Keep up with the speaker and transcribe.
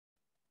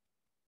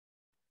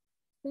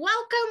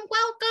Welcome,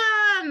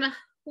 welcome.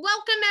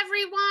 Welcome,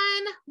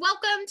 everyone.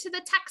 Welcome to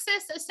the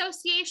Texas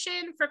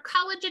Association for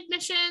College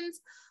Admissions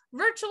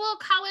Virtual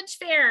College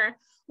Fair.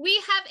 We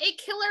have a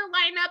killer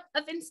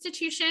lineup of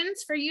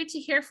institutions for you to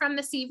hear from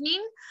this evening.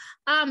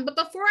 But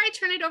before I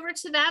turn it over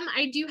to them,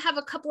 I do have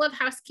a couple of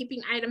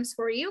housekeeping items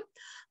for you.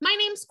 My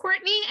name's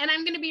Courtney, and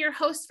I'm going to be your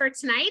host for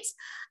tonight.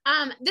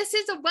 This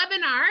is a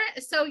webinar,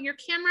 so your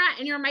camera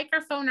and your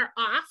microphone are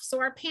off,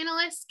 so our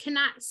panelists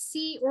cannot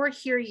see or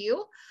hear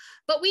you.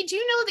 But we do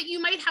know that you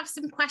might have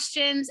some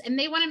questions, and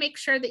they want to make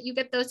sure that you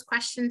get those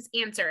questions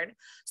answered.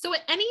 So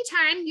at any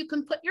time, you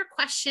can put your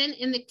question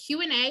in the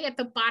Q&A at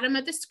the bottom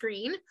of the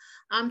screen.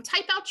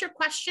 Type out your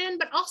question,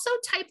 but also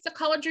type the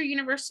college or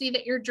university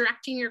that you're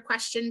directing your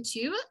question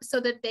to so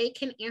that they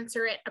can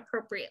answer it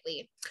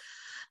appropriately.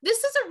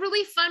 This is a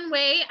really fun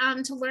way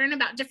to learn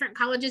about different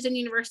colleges and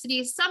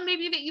universities, some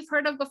maybe that you've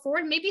heard of before,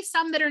 and maybe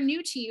some that are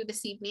new to you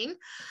this evening.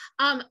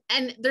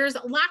 And there's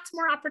lots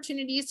more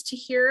opportunities to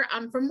hear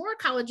from more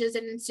colleges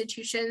and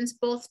institutions,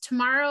 both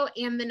tomorrow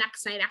and the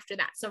next night after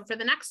that. So for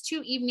the next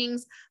 2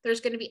 evenings,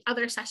 there's going to be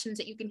other sessions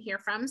that you can hear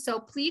from. So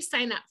please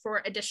sign up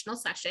for additional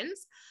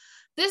sessions.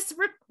 This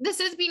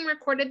is being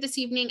recorded this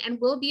evening and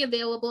will be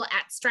available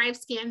at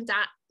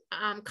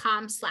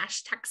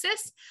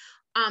strivescan.com/Texas.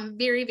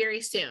 Very,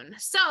 very soon.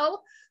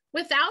 So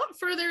without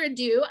further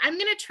ado, I'm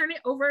going to turn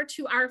it over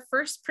to our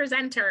first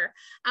presenter.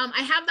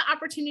 I have the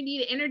opportunity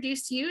to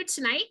introduce you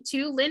tonight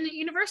to Lynn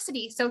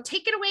University. So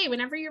take it away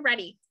whenever you're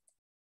ready.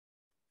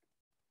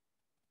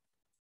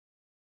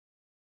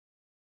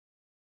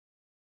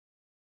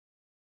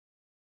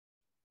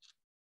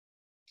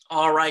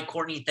 All right,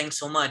 Courtney, thanks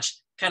so much.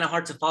 Kind of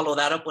hard to follow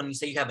that up when you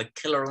say you have a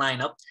killer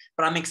lineup,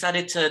 but I'm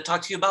excited to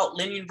talk to you about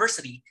Lynn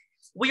University.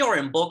 We are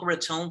in Boca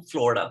Raton,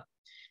 Florida.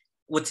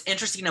 What's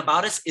interesting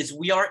about us is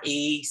we are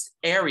an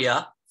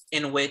area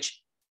in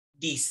which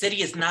the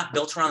city is not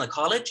built around the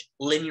college.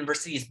 Lynn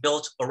University is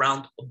built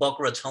around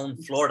Boca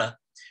Raton, Florida,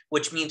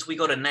 which means we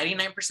go to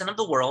 99% of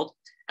the world,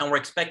 and we're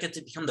expected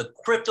to become the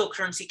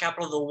cryptocurrency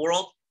capital of the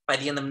world by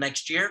the end of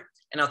next year.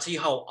 And I'll tell you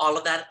how all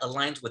of that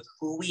aligns with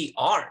who we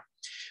are.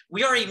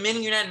 We are a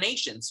mini United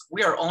Nations.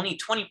 We are only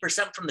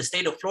 20% from the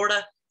state of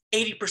Florida.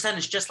 80%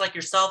 is just like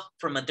yourself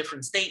from a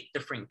different state,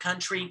 different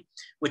country,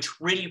 which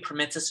really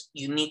permits us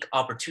unique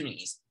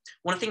opportunities.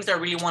 One of the things I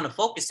really want to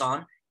focus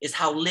on is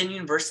how Lynn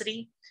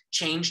University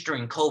changed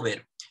during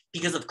COVID.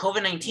 Because of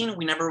COVID-19,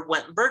 we never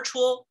went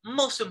virtual.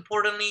 Most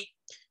importantly,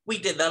 we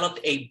developed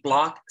a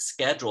block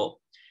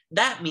schedule.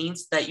 That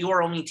means that you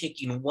are only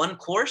taking one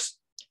course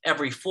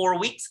every 4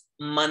 weeks,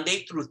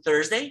 Monday through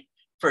Thursday,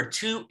 for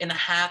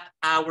 2.5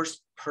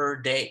 hours per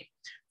day.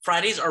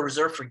 Fridays are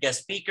reserved for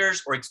guest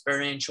speakers or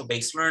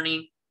experiential-based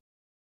learning.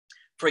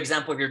 For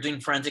example, if you're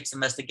doing forensics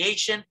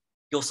investigation,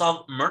 you'll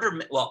solve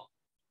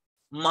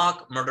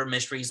mock murder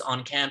mysteries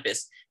on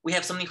campus. We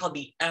have something called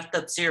the F'd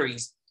Up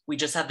series. We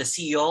just had the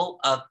CEO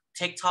of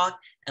TikTok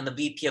and the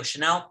VP of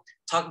Chanel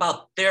talk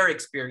about their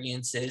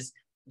experiences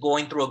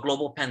going through a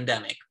global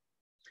pandemic.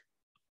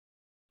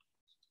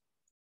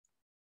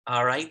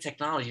 All right,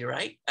 technology,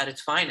 right? At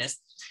its finest.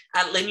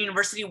 At Lynn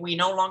University, we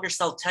no longer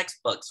sell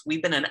textbooks.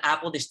 We've been an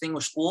Apple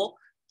Distinguished School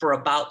for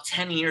about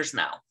 10 years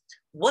now.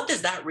 What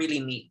does that really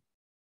mean?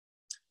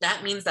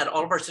 That means that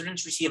all of our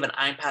students receive an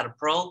iPad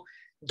Pro.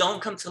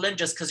 Don't come to Lynn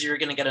just because you're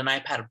gonna get an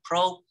iPad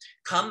Pro.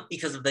 Come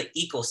because of the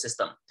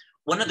ecosystem.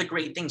 One of the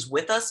great things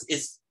with us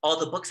is all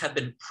the books have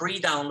been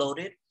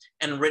pre-downloaded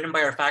and written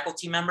by our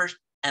faculty members,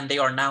 and they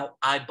are now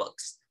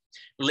iBooks.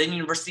 Lynn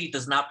University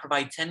does not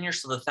provide tenure,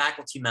 so the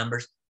faculty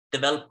members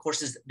develop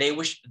courses they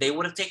wish they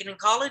would have taken in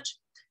college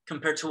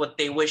compared to what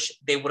they wish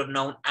they would have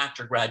known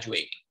after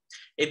graduating.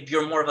 If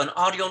you're more of an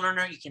audio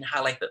learner, you can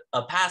highlight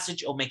a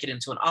passage or make it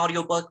into an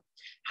audiobook,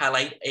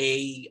 highlight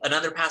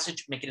another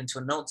passage, make it into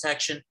a note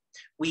section.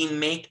 We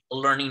make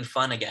learning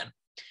fun again.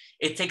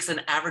 It takes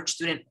an average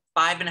student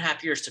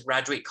 5.5 years to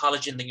graduate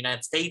college in the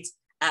United States.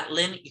 At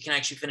Lynn, you can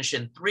actually finish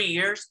in 3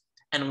 years,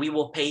 and we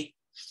will pay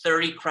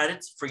 30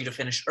 credits for you to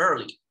finish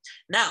early.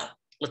 Now,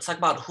 let's talk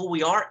about who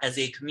we are as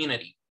a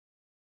community.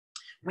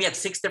 We have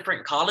 6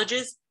 different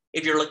colleges.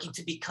 If you're looking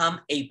to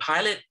become a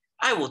pilot,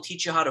 I will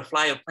teach you how to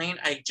fly a plane.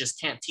 I just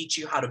can't teach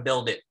you how to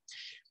build it.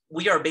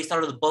 We are based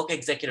out of the Boca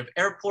Executive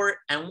Airport,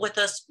 and with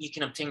us, you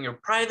can obtain your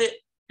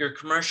private, your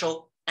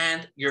commercial,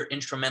 and your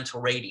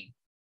instrumental rating.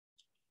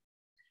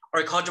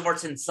 Our College of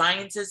Arts and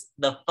Sciences,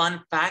 the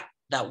fun fact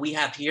that we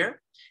have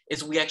here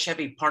is we actually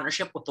have a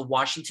partnership with the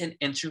Washington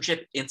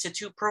Internship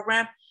Institute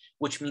program,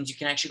 which means you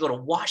can actually go to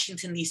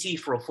Washington, D.C.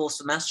 for a full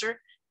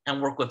semester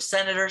and work with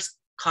senators,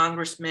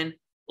 congressmen,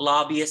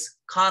 lobbyists,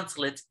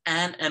 consulates,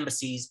 and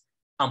embassies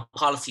on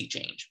policy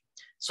change.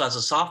 So as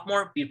a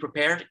sophomore, be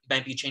prepared. You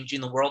might be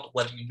changing the world,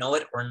 whether you know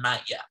it or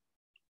not yet.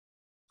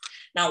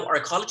 Now, our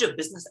College of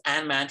Business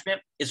and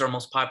Management is our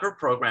most popular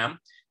program.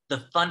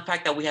 The fun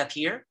fact that we have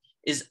here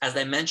is, as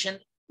I mentioned,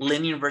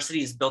 Lynn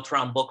University is built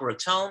around Boca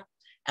Raton,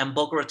 and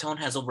Boca Raton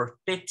has over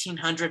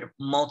 1,500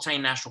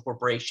 multinational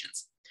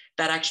corporations.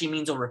 That actually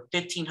means over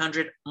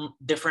 1,500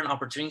 different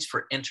opportunities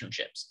for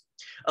internships.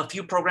 A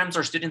few programs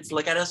our students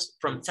look at us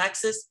from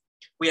Texas.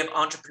 We have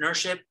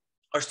entrepreneurship.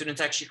 Our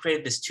students actually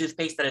created this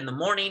toothpaste that in the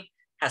morning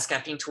has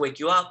caffeine to wake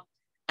you up,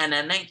 and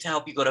at night to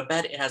help you go to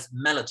bed, it has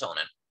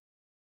melatonin.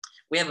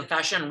 We have a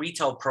fashion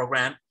retail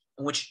program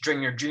in which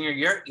during your junior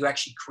year, you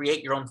actually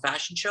create your own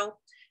fashion show.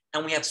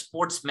 And we have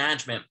sports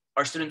management.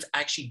 Our students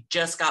actually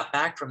just got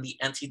back from the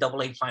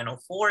NCAA Final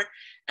Four,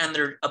 and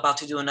they're about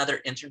to do another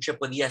internship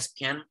with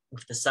ESPN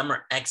with the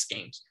Summer X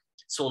Games.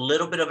 So a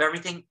little bit of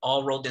everything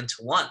all rolled into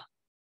one.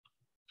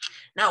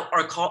 Now,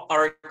 our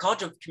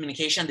College of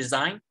Communication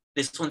Design,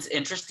 this one's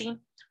interesting.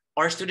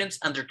 Our students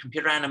under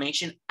computer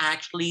animation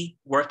actually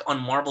worked on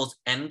Marvel's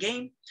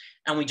Endgame,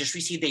 and we just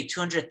received a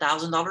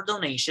 $200,000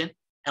 donation,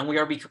 and we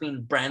are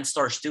becoming Brand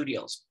Star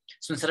Studios.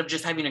 So instead of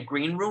just having a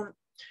green room,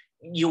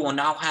 you will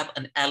now have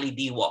an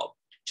LED wall.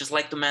 Just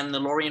like the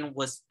Mandalorian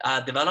was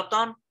developed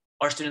on,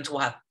 our students will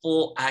have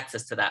full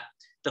access to that.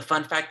 The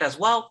fun fact as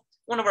well,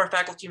 one of our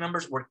faculty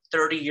members worked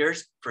 30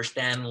 years for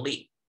Stan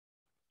Lee.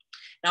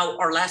 Now,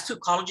 our last two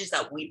colleges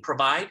that we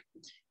provide,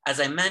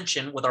 as I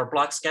mentioned, with our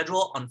block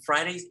schedule, on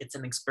Fridays, it's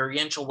an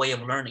experiential way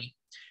of learning.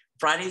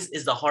 Fridays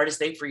is the hardest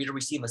day for you to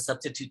receive a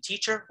substitute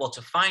teacher, well,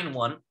 to find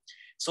one.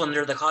 So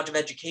under the College of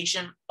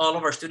Education, all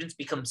of our students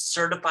become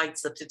certified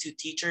substitute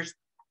teachers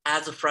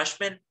as a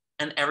freshman,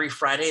 and every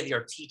Friday they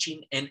are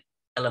teaching in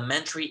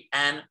elementary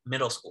and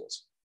middle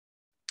schools.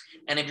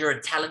 And if you're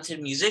a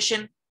talented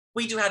musician,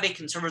 we do have a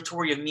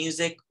conservatory of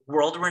music,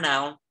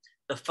 world-renowned.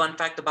 The fun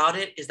fact about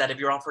it is that if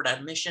you're offered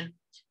admission,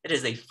 it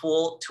is a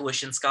full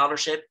tuition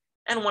scholarship.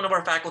 And one of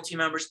our faculty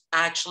members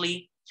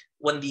actually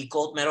won the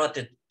gold medal at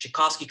the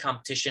Tchaikovsky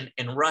competition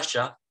in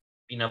Russia,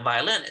 being a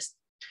violinist.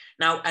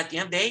 Now, at the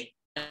end of the day,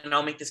 and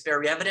I'll make this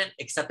very evident,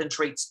 acceptance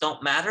rates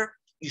don't matter.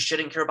 You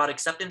shouldn't care about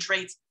acceptance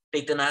rates.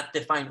 They do not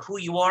define who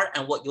you are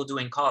and what you'll do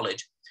in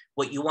college.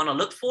 What you want to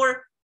look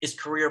for is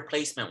career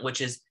placement,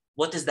 which is,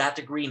 what does that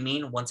degree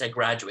mean once I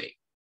graduate?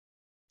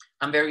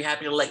 I'm very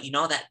happy to let you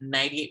know that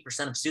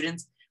 98% of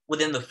students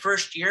within the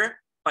first year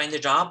find a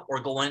job or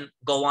go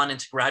on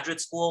into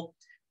graduate school.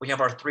 We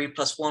have our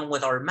 3+1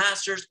 with our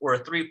master's, or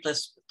a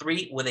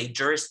 3+3 with a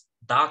Juris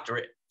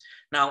Doctorate.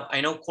 Now, I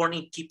know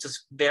Courtney keeps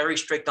us very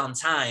strict on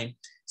time,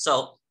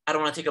 so I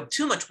don't want to take up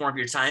too much more of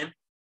your time.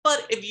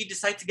 But if you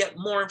decide to get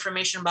more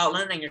information about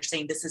Lynn and you're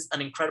saying this is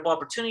an incredible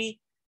opportunity,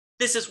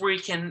 this is where you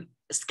can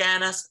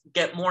scan us,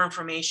 get more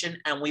information,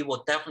 and we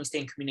will definitely stay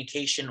in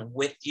communication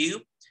with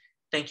you.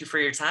 Thank you for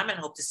your time and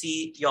hope to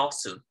see y'all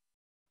soon.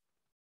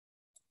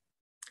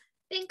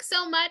 Thanks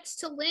so much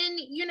to Lynn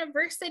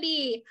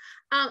University.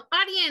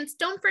 Audience,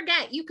 don't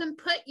forget, you can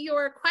put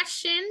your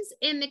questions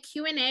in the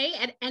Q&A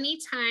at any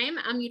time.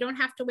 You don't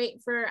have to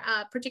wait for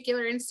a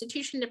particular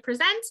institution to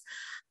present.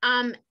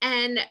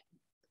 And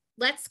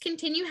let's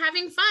continue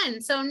having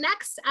fun. So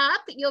next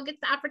up, you'll get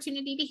the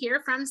opportunity to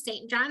hear from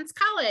St. John's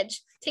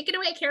College. Take it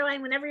away,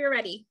 Caroline, whenever you're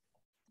ready.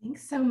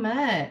 Thanks so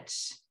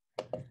much.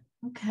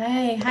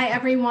 Okay, hi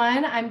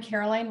everyone. I'm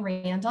Caroline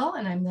Randall,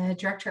 and I'm the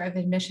Director of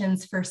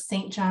Admissions for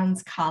St.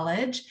 John's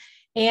College.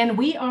 And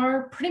we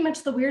are pretty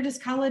much the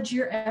weirdest college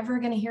you're ever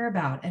going to hear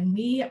about. And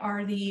we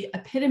are the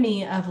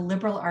epitome of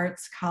liberal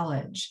arts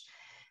college.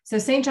 So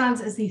St.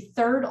 John's is the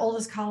third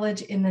oldest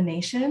college in the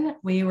nation.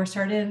 We were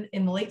started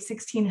in the late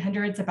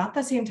 1600s, about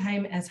the same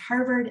time as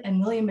Harvard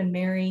and William and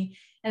Mary.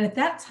 And at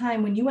that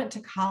time, when you went to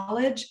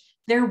college,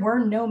 there were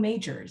no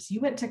majors. You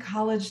went to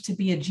college to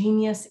be a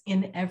genius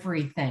in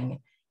everything.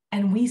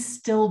 And we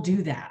still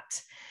do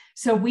that.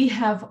 So we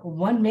have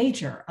one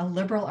major, a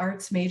liberal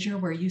arts major,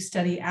 where you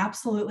study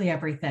absolutely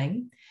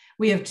everything.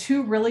 We have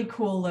two really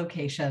cool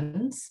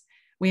locations.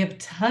 We have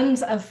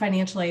tons of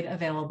financial aid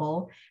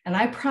available. And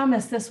I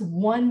promise this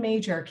one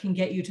major can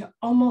get you to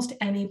almost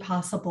any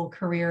possible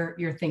career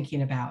you're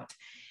thinking about.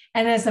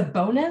 And as a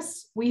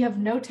bonus, we have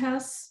no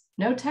tests,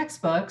 no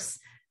textbooks,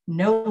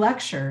 no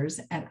lectures,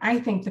 and I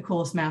think the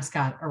coolest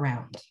mascot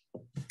around.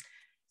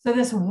 So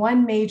this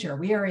one major,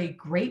 we are a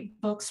great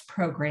books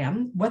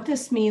program. What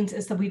this means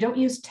is that we don't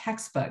use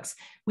textbooks.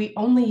 We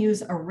only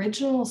use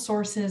original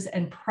sources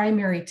and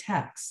primary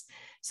texts.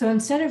 So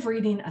instead of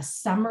reading a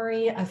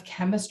summary of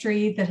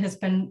chemistry that has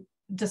been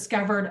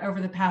discovered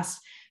over the past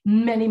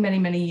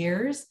many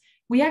years,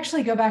 we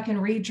actually go back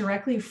and read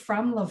directly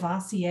from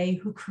Lavoisier,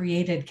 who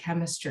created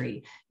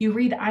chemistry. You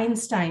read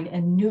Einstein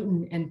and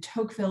Newton and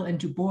Tocqueville and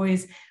Du Bois,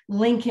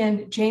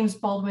 Lincoln, James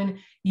Baldwin.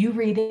 You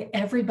read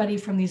everybody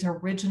from these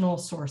original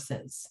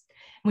sources.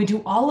 We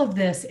do all of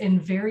this in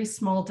very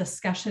small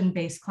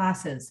discussion-based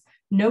classes.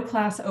 No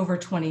class over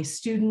 20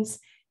 students.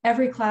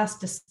 Every class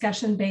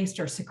discussion-based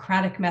or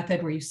Socratic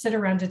method, where you sit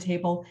around a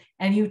table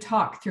and you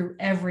talk through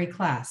every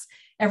class.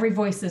 Every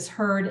voice is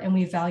heard, and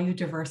we value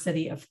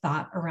diversity of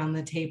thought around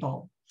the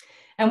table.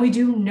 And we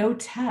do no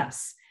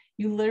tests.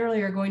 You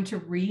literally are going to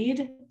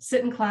read,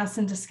 sit in class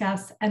and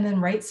discuss, and then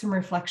write some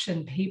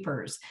reflection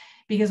papers.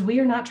 because we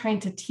are not trying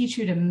to teach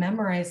you to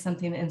memorize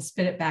something and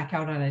spit it back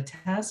out on a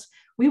test.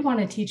 We want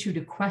to teach you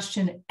to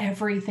question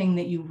everything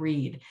that you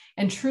read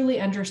and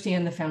truly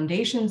understand the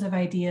foundations of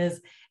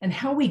ideas and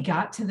how we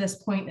got to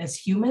this point as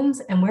humans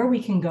and where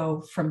we can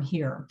go from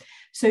here.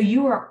 So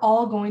you are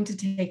all going to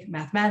take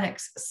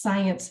mathematics,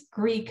 science,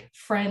 Greek,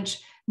 French,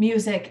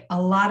 music,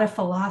 a lot of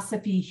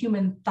philosophy,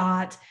 human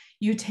thought.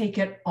 You take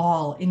it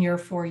all in your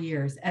 4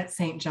 years at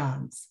St.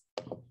 John's.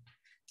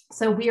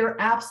 So we are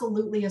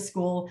absolutely a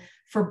school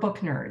for book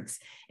nerds.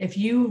 If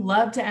you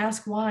love to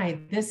ask why,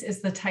 this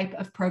is the type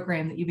of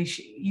program that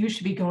you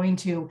should be going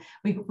to.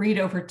 We read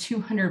over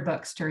 200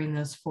 books during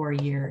those 4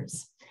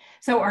 years.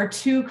 So our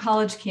 2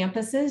 college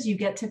campuses, you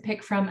get to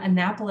pick from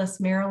Annapolis,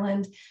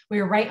 Maryland.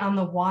 We're right on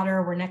the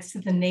water. We're next to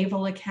the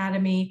Naval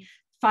Academy.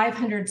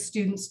 500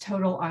 students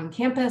total on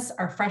campus.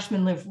 Our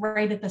freshmen live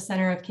right at the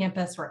center of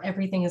campus where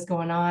everything is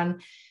going on.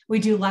 We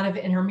do a lot of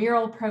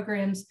intramural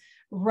programs,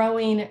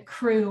 rowing,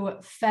 crew,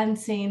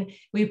 fencing.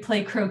 We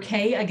play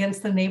croquet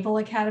against the Naval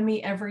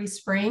Academy every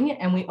spring,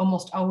 and we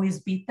almost always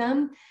beat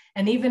them.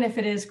 And even if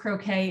it is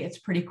croquet, it's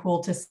pretty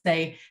cool to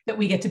say that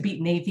we get to beat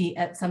Navy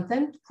at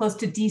something close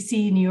to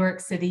DC, New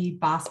York City,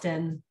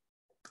 Boston.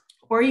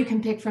 Or you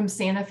can pick from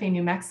Santa Fe,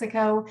 New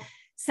Mexico.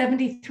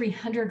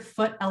 7,300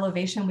 foot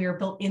elevation. We are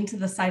built into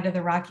the side of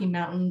the Rocky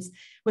Mountains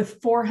with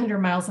 400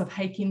 miles of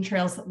hiking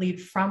trails that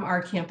lead from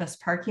our campus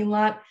parking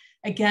lot.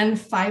 Again,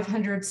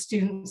 500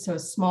 students, so a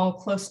small,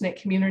 close-knit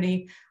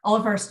community. All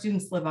of our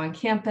students live on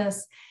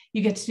campus.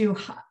 You get to do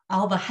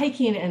all the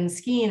hiking and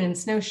skiing and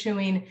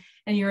snowshoeing,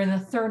 and you're in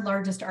the 3rd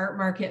largest art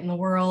market in the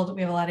world.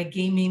 We have a lot of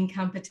gaming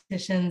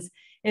competitions.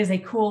 It is a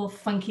cool,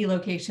 funky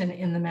location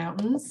in the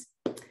mountains.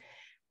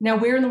 Now,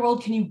 where in the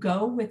world can you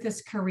go with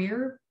this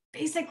career?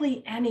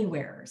 Basically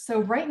anywhere. So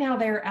right now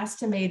they're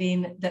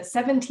estimating that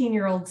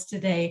 17-year-olds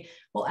today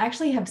will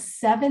actually have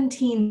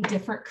 17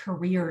 different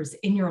careers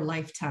in your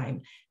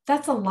lifetime.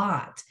 That's a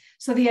lot.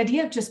 So the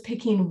idea of just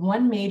picking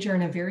one major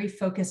in a very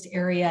focused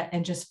area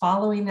and just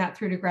following that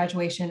through to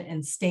graduation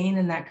and staying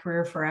in that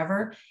career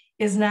forever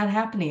is not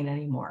happening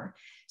anymore.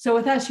 So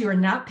with us, you are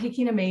not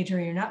picking a major,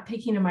 you're not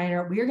picking a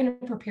minor. We are going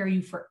to prepare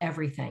you for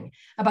everything.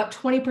 About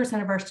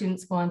 20% of our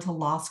students go on to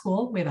law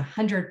school. We have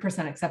a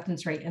 100%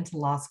 acceptance rate into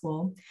law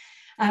school.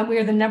 We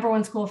are the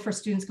 #1 school for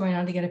students going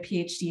on to get a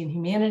PhD in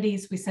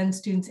humanities. We send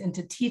students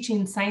into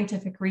teaching,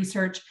 scientific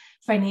research.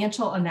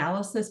 Financial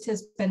analysis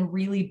has been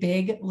really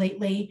big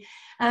lately.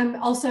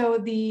 Also,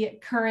 the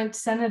current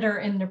senator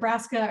in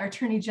Nebraska,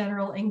 attorney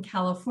general in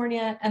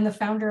California, and the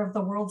founder of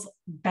the world's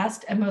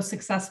best and most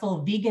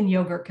successful vegan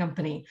yogurt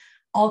company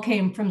all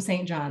came from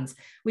St. John's.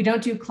 We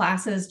don't do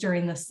classes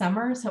during the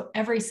summer. So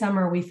every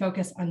summer we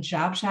focus on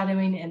job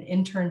shadowing and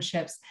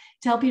internships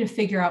to help you to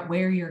figure out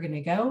where you're going to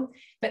go.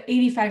 But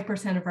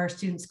 85% of our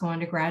students go on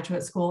to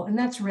graduate school, and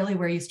that's really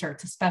where you start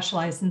to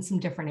specialize in some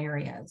different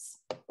areas.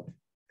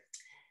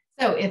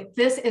 So if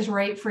this is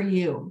right for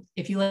you,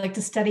 if you like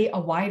to study a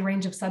wide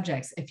range of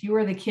subjects, if you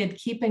are the kid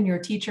keeping your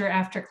teacher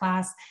after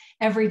class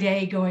every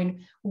day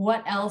going,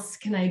 what else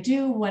can I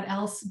do? What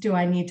else do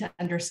I need to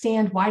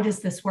understand? Why does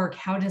this work?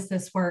 How does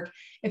this work?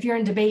 If you're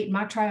in debate,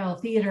 mock trial,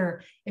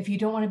 theater, if you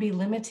don't want to be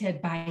limited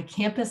by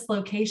campus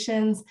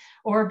locations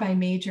or by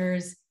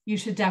majors, you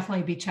should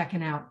definitely be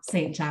checking out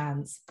St.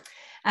 John's.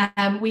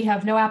 We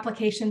have no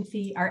application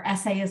fee. Our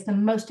essay is the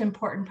most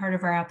important part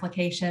of our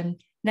application.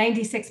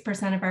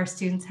 96% of our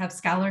students have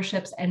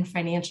scholarships and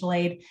financial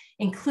aid,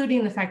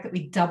 including the fact that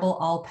we double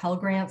all Pell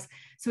Grants.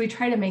 So we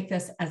try to make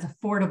this as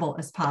affordable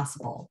as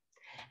possible.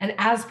 And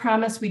as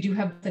promised, we do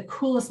have the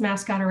coolest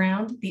mascot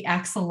around, the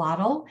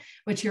axolotl,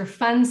 which your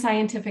fun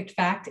scientific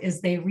fact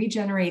is they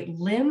regenerate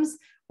limbs,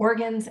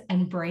 organs,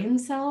 and brain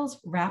cells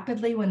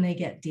rapidly when they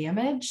get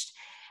damaged.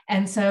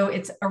 And so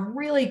it's a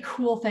really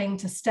cool thing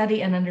to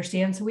study and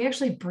understand. So we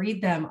actually breed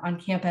them on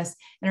campus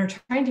and are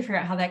trying to figure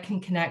out how that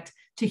can connect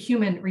to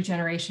human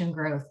regeneration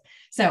growth.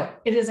 So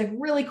it is a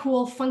really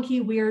cool,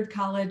 funky, weird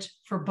college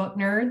for book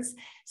nerds.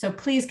 So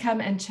please come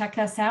and check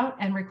us out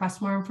and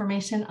request more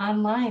information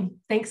online.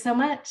 Thanks so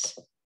much.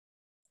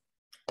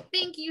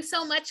 Thank you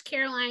so much,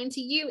 Caroline,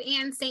 to you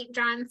and St.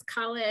 John's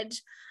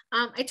College.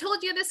 I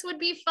told you this would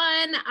be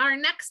fun. Our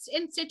next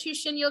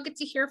institution you'll get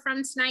to hear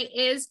from tonight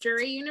is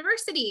Drury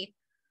University.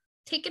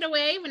 Take it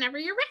away whenever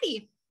you're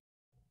ready.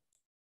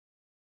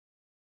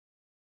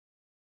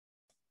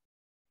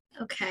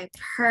 Okay,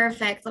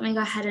 perfect. Let me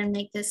go ahead and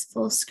make this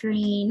full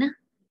screen.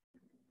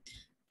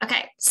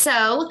 Okay,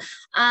 so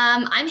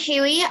I'm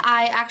Haley.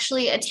 I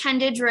actually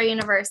attended Drury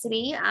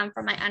University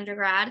for my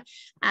undergrad,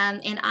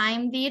 and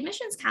I'm the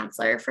admissions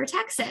counselor for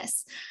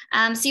Texas.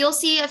 So you'll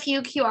see a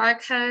few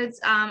QR codes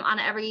on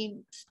every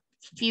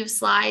few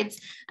slides.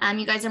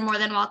 You guys are more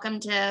than welcome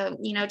to,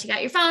 take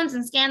out your phones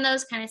and scan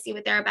those, kind of see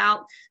what they're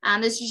about.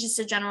 This is just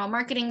a general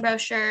marketing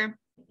brochure.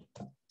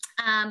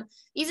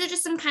 These are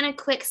just some kind of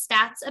quick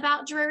stats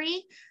about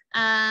Drury.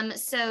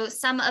 So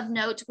some of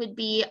note would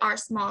be our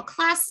small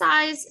class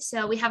size.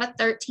 So we have a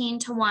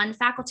 13-to-1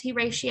 faculty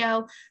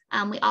ratio.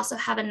 We also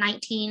have a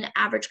 19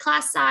 average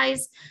class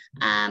size.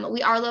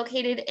 We are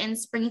located in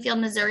Springfield,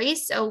 Missouri.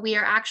 So we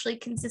are actually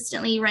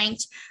consistently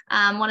ranked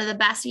one of the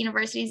best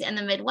universities in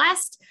the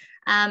Midwest.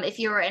 If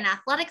you're an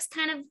athletics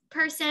kind of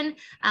person,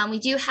 we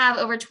do have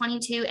over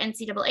 22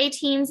 NCAA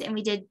teams, and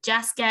we did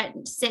just get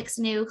 6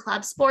 new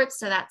club sports.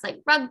 So that's like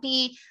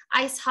rugby,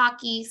 ice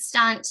hockey,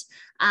 stunt,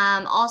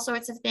 all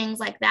sorts of things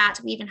like that.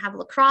 We even have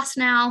lacrosse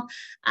now.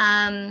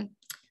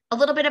 A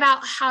little bit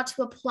about how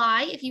to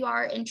apply if you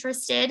are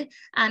interested.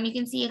 You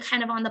can see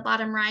kind of on the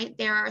bottom right,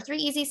 there are 3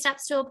 easy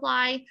steps to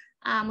apply.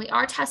 We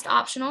are test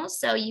optional,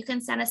 so you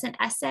can send us an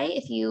essay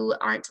if you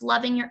aren't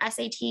loving your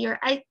SAT or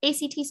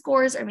ACT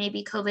scores, or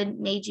maybe COVID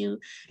made you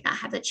not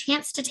have the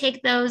chance to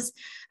take those.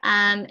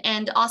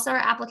 And also our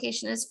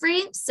application is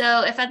free.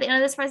 So if at the end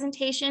of this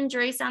presentation,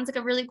 Drury sounds like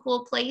a really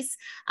cool place,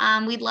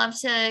 we'd love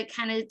to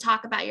kind of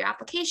talk about your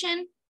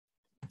application.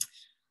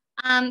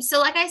 So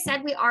like I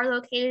said, we are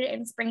located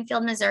in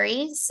Springfield,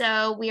 Missouri.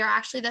 So we are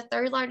actually the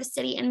 3rd largest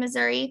city in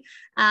Missouri.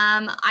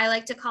 I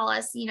like to call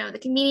us, the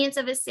convenience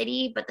of a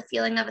city, but the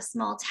feeling of a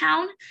small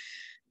town.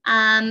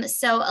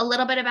 So a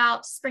little bit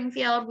about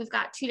Springfield, we've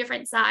got 2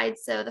 different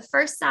sides. So the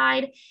first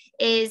side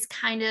is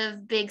kind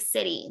of big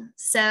city.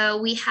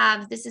 So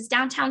this is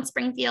downtown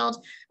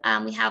Springfield.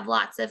 We have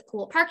lots of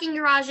cool parking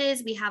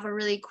garages. We have a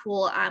really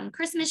cool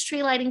Christmas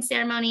tree lighting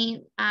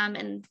ceremony.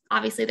 And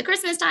obviously the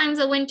Christmas times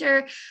of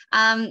winter.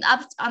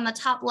 Up on the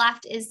top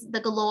left is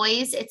the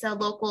Galois. It's a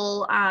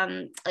local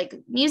like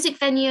music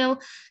venue.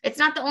 It's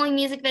not the only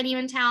music venue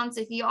in town. So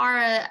if you are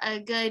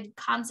a good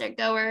concert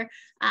goer,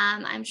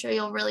 I'm sure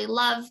you'll really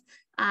love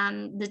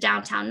the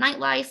downtown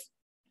nightlife.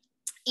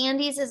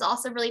 Andy's is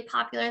also really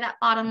popular, that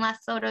bottom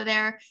left photo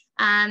there.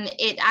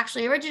 It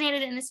actually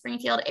originated in the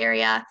Springfield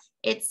area.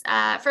 It's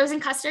frozen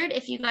custard.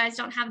 If you guys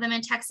don't have them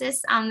in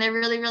Texas, they're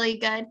really, really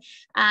good.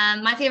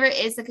 My favorite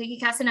is the cookie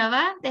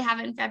Casanova. They have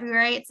it in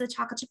February. It's a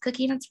chocolate chip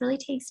cookie and it's really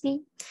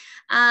tasty.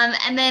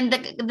 And then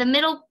the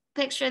middle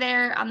picture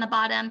there on the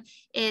bottom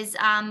is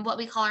what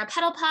we call our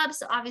pedal pub.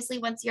 So obviously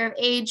once you're of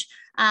age,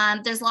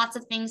 there's lots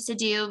of things to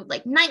do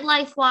like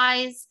nightlife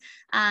wise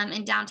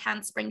in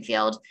downtown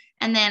Springfield.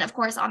 And then of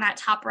course on that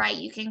top right,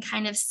 you can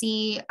kind of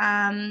see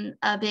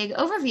a big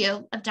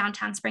overview of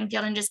downtown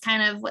Springfield and just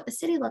kind of what the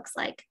city looks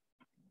like.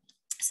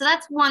 So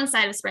that's one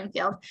side of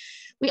Springfield.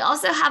 We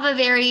also have a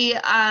very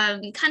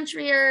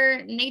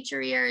countryer,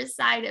 naturier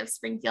side of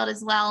Springfield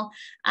as well.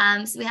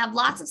 So we have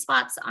lots of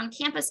spots on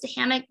campus to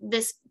hammock.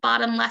 This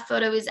bottom left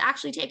photo is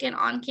actually taken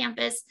on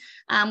campus.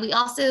 We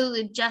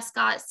also just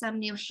got some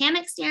new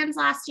hammock stands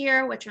last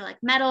year, which are like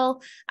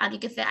metal. You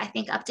can fit, I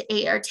think, up to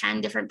 8 or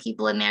 10 different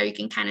people in there. You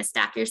can kind of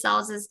stack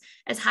yourselves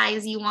as high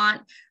as you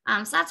want.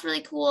 So that's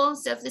really cool.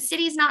 So if the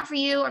city's not for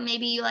you, or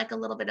maybe you like a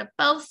little bit of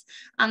both,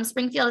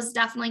 Springfield is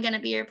definitely going to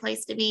be your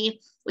place to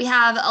be. We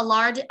have a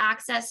large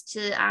access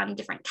to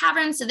different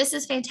caverns. So this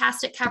is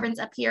fantastic caverns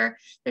up here.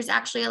 There's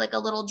actually like a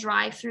little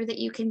drive-through that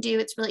you can do.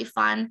 It's really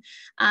fun.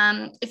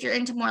 If you're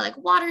into more like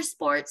water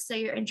sports, so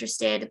you're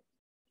interested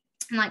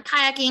in like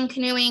kayaking,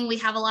 canoeing, we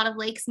have a lot of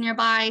lakes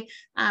nearby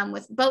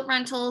with boat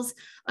rentals.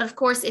 But of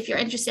course, if you're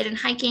interested in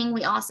hiking,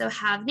 we also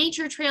have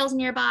nature trails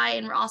nearby,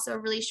 and we're also a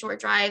really short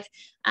drive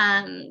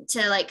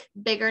to like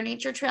bigger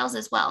nature trails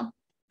as well.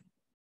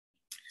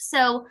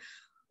 So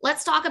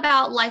let's talk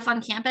about life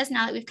on campus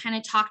now that we've kind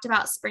of talked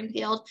about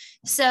Springfield.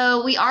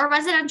 So we are a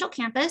residential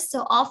campus,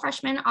 so all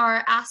freshmen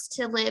are asked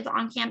to live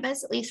on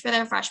campus, at least for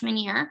their freshman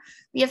year.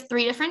 We have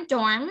 3 different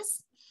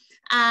dorms.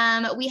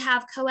 We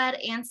have co-ed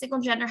and single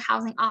gender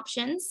housing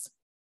options.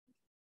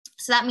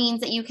 So that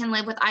means that you can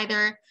live with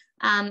either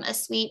a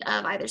suite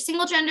of either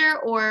single gender,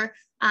 or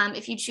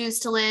if you choose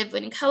to live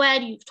in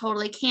co-ed, you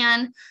totally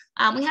can.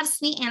 We have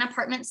suite and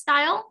apartment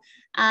style.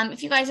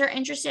 If you guys are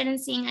interested in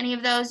seeing any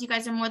of those, you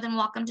guys are more than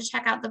welcome to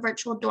check out the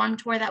virtual dorm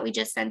tour that we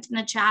just sent in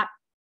the chat.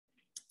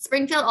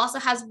 Springfield also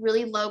has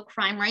really low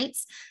crime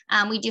rates.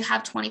 We do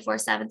have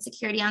 24/7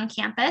 security on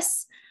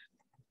campus.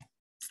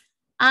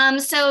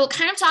 So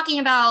kind of talking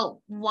about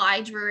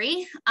why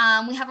Drury,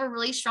 we have a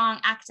really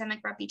strong academic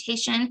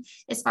reputation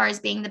as far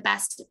as being the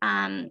best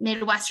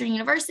Midwestern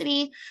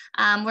university.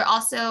 We're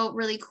also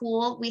really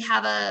cool.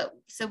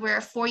 We're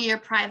a 4-year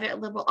private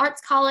liberal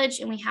arts college,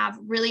 and we have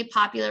really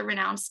popular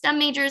renowned STEM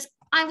majors.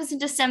 I was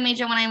into STEM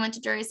major when I went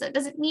to Drury, so it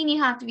doesn't mean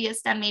you have to be a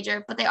STEM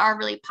major, but they are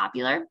really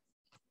popular.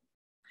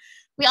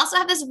 We also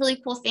have this really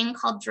cool thing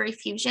called Drury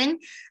Fusion.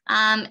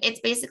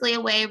 It's basically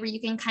a way where you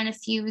can kind of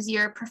fuse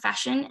your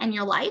profession and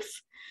your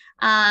life.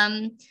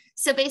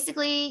 So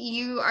basically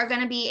you are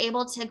going to be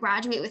able to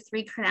graduate with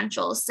 3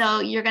 credentials. So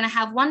you're going to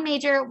have 1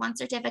 major, 1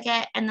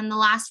 certificate, and then the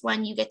last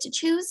one you get to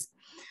choose.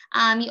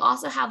 You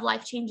also have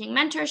life-changing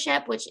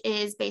mentorship, which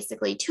is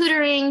basically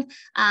tutoring,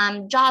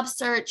 job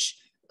search,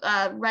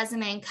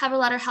 resume and cover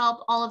letter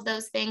help, all of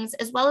those things,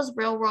 as well as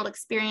real world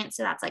experience.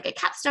 So that's like a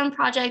capstone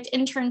project,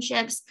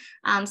 internships,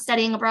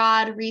 studying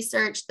abroad,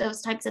 research,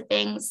 those types of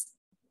things.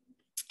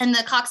 And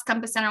the Cox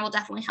Campus Center will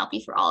definitely help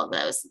you for all of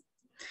those.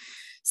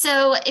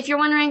 So if you're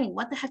wondering,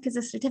 what the heck is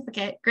a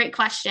certificate? Great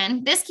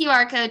question. This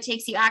QR code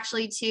takes you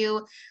actually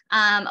to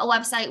a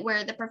website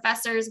where the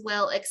professors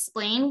will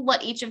explain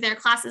what each of their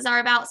classes are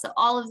about. So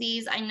all of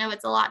these, I know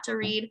it's a lot to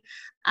read.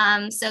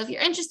 So if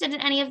you're interested in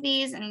any of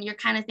these and you're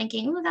kind of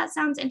thinking, oh, that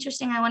sounds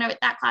interesting, I wonder what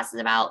that class is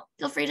about,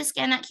 feel free to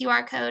scan that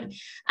QR code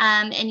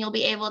and you'll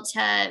be able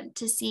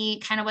to see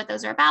kind of what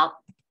those are about.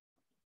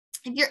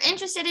 If you're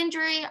interested in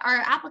Drury,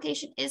 our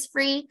application is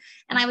free,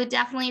 and I would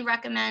definitely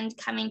recommend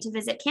coming to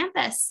visit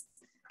campus.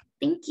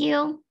 Thank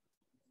you.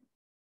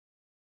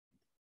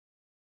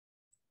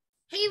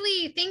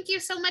 Haley, thank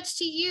you so much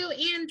to you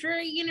and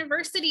Drury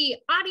University.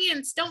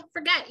 Audience, don't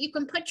forget, you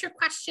can put your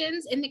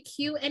questions in the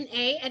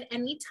Q&A at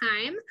any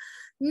time.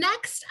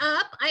 Next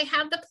up, I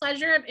have the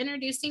pleasure of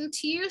introducing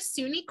to you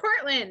SUNY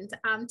Cortland.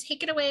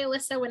 Take it away,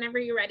 Alyssa, whenever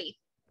you're ready.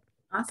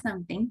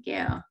 Awesome, thank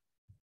you.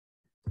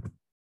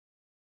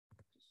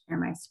 Share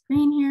my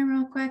screen here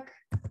real quick.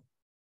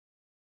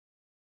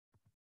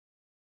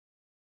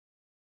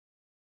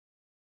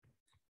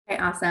 Okay,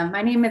 awesome.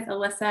 My name is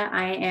Alyssa.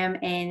 I am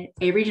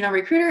a regional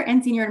recruiter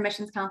and senior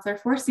admissions counselor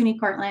for SUNY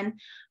Cortland.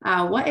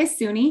 What is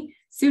SUNY?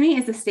 SUNY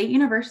is the State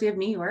University of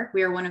New York.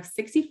 We are one of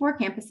 64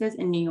 campuses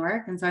in New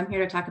York, and so I'm here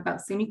to talk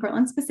about SUNY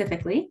Cortland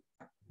specifically.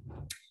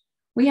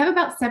 We have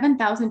about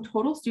 7,000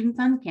 total students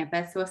on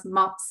campus, so a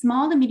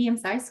small to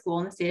medium-sized school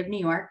in the state of New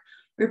York.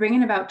 We bring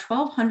in about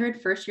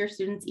 1,200 first-year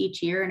students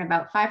each year and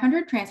about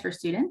 500 transfer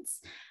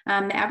students.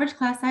 The average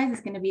class size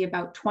is going to be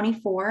about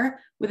 24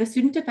 with a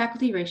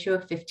student-to-faculty ratio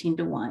of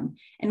 15:1.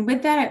 And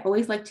with that, I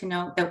always like to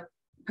note that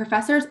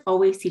professors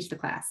always teach the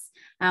class.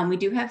 We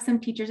do have some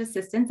teacher's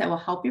assistants that will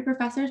help your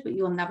professors, but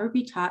you will never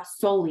be taught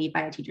solely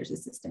by a teacher's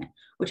assistant,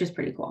 which is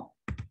pretty cool.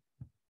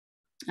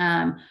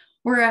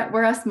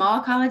 We're a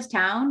small college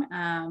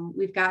town.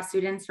 We've got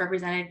students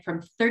represented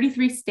from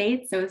 33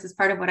 states. So this is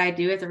part of what I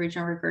do as a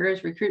regional recruiter,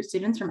 is recruit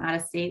students from out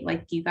of state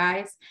like you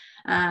guys.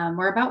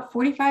 We're about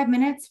 45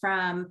 minutes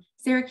from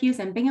Syracuse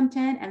and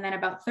Binghamton, and then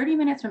about 30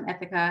 minutes from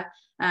Ithaca,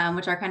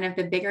 which are kind of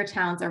the bigger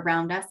towns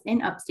around us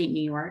in upstate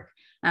New York.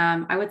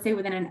 I would say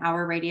within an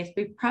hour radius,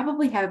 we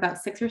probably have about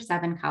 6 or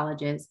 7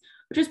 colleges,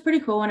 which is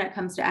pretty cool when it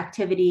comes to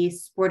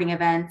activities, sporting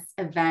events,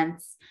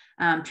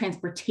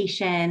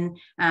 transportation,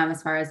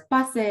 as far as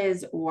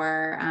buses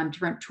or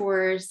different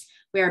tours.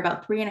 We are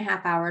about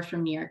 3.5 hours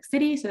from New York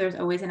City. So there's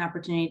always an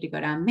opportunity to go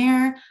down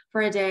there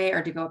for a day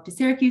or to go up to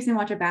Syracuse and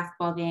watch a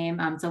basketball game.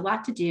 So a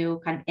lot to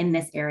do kind of in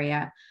this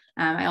area.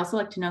 I also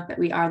like to note that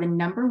we are the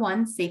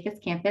 #1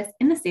 safest campus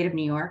in the state of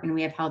New York, and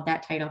we have held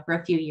that title for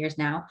a few years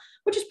now,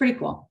 which is pretty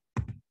cool.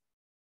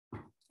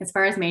 As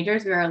far as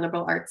majors, we are a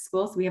liberal arts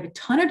school, so we have a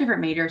ton of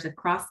different majors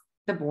across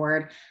the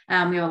board. We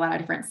have a lot of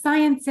different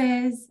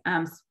sciences,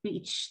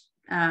 speech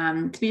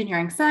and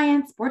hearing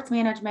science, sports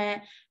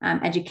management,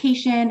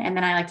 education, and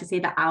then I like to say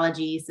the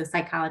ologies, so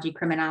psychology,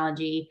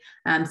 criminology,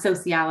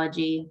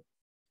 sociology.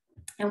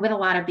 And with a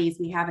lot of these,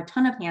 we have a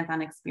ton of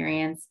hands-on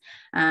experience.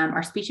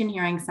 Our speech and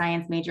hearing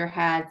science major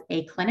has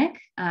a clinic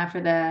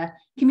for the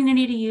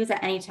community to use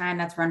at any time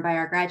that's run by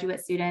our graduate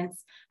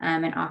students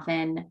and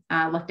often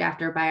looked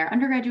after by our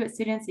undergraduate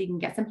students, so you can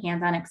get some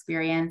hands-on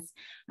experience.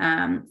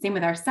 Same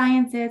with our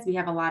sciences. We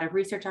have a lot of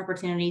research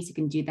opportunities. You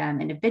can do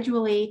them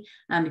individually.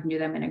 You can do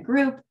them in a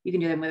group. You can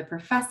do them with a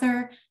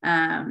professor.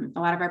 A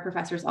lot of our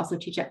professors also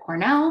teach at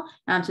Cornell.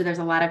 So there's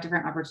a lot of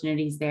different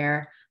opportunities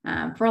there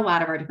for a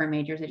lot of our different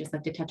majors. I just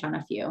like to touch on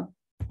a few.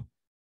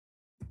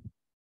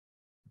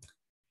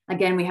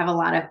 Again, we have a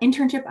lot of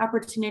internship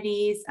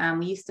opportunities.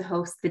 We used to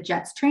host the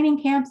Jets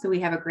training camp, so we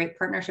have a great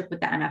partnership with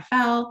the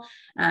NFL.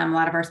 A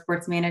lot of our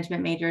sports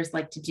management majors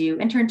like to do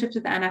internships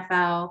with the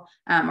NFL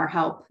or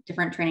help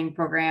different training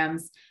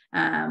programs.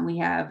 We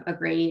have a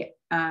great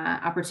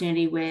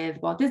opportunity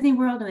with Walt Disney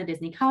World and the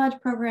Disney College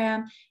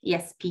program,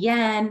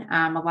 ESPN,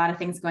 a lot of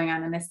things going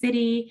on in the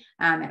city,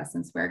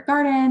 Madison Square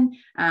Garden.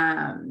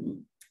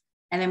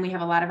 And then we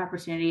have a lot of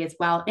opportunity as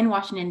well in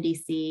Washington,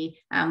 D.C.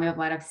 We have a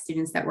lot of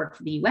students that work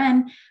for the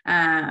UN,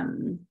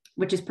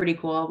 which is pretty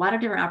cool. A lot of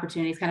different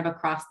opportunities kind of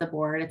across the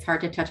board. It's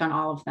hard to touch on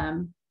all of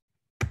them.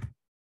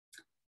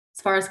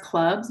 As far as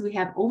clubs, we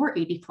have over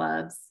 80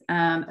 clubs.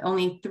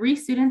 Only 3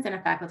 students and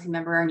a faculty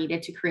member are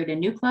needed to create a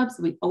new club.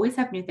 So we always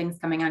have new things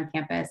coming on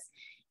campus.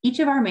 Each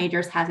of our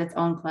majors has its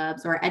own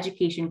clubs, or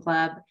education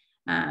club.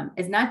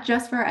 Is not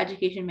just for our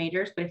education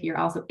majors, but if you're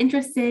also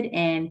interested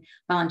in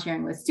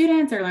volunteering with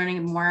students or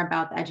learning more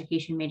about the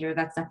education major,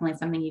 that's definitely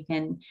something you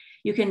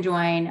can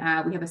join.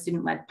 We have a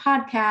student-led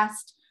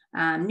podcast,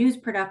 news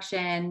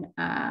production,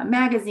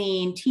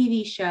 magazine,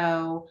 TV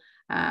show,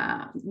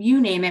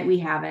 you name it, we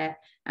have it.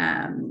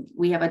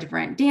 We have a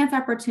different dance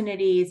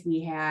opportunities.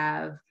 We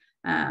have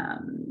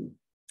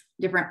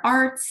different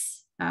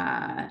arts,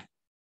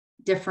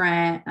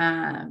 different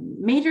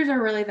majors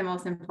are really the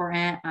most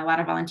important. A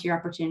lot of volunteer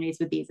opportunities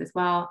with these as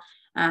well.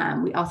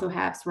 We also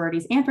have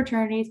sororities and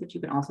fraternities, which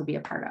you can also be a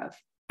part of.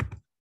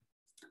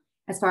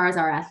 As far as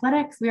our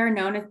athletics, we are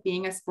known as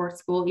being a sports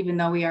school, even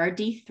though we are a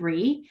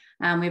D3.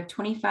 We have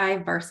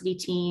 25 varsity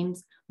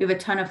teams. We have a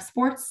ton of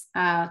sports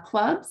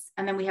clubs,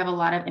 and then we have a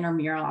lot of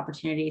intramural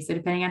opportunities. So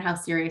depending on how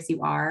serious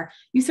you are,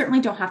 you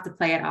certainly don't have to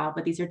play at all,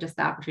 but these are just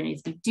the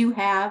opportunities we do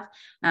have.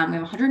 We have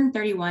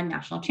 131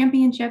 national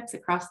championships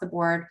across the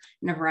board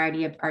in a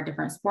variety of our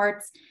different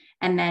sports.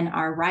 And then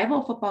our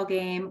rival football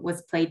game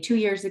was played 2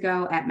 years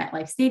ago at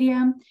MetLife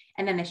Stadium.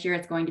 And then this year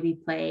it's going to be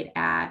played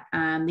at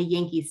the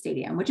Yankees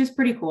Stadium, which is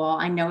pretty cool.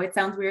 I know it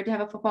sounds weird to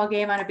have a football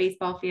game on a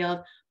baseball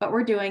field, but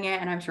we're doing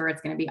it and I'm sure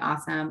it's going to be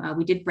awesome.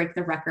 We did break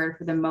the record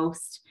for the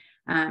most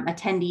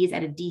attendees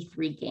at a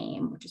D3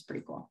 game, which is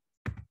pretty cool.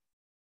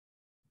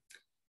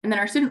 And then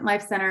our Student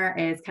Life Center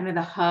is kind of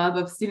the hub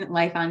of student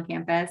life on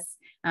campus.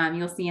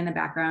 You'll see in the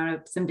background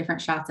of some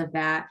different shots of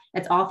that.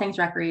 It's all things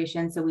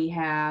recreation. So we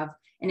have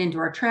an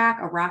indoor track,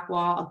 a rock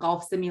wall, a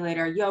golf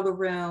simulator, yoga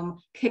room,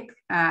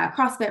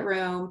 CrossFit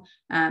room,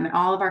 and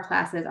all of our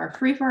classes are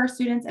free for our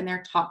students and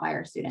they're taught by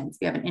our students.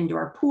 We have an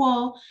indoor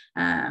pool.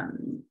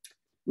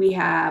 We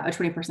have a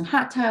 20-person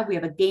hot tub. We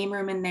have a game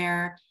room in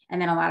there.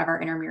 And then a lot of our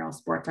intramural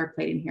sports are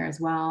played in here as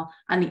well.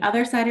 On the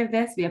other side of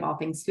this, we have all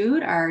things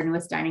food. Our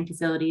newest dining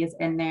facility is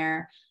in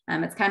there.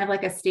 It's kind of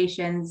like a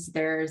stations.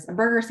 There's a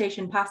burger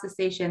station, pasta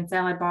station,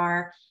 salad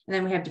bar, and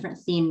then we have different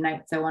theme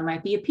nights. So one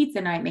might be a pizza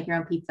night, make your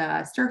own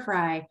pizza, stir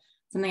fry.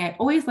 Something I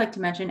always like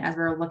to mention as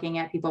we're looking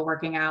at people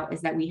working out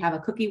is that we have a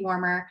cookie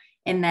warmer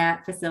in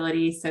that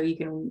facility. So you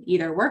can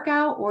either work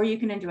out or you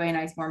can enjoy a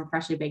nice warm,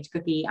 freshly baked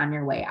cookie on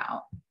your way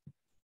out.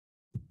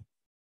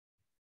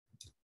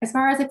 As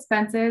far as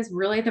expenses,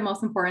 really the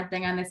most important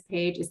thing on this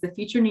page is the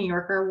Future New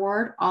Yorker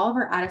Award. All of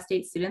our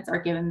out-of-state students are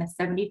given the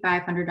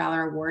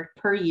 $7,500 award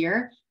per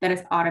year. That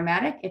is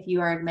automatic. If you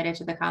are admitted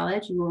to the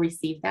college, you will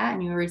receive that,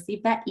 and you will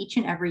receive that each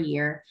and every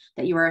year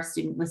that you are a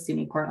student with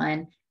SUNY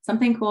Cortland.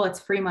 Something cool, it's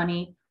free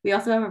money. We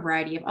also have a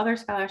variety of other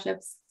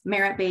scholarships,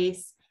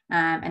 merit-based,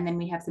 and then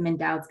we have some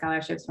endowed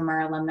scholarships from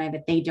our alumni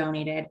that they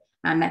donated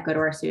that go to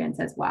our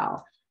students as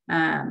well.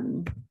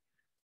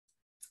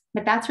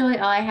 But that's really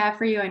all I have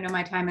for you. I know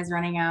my time is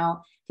running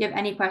out. If you have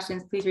any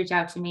questions, please reach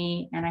out to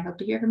me, and I hope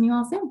to hear from you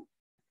all soon.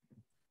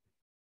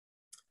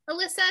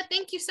 Alyssa,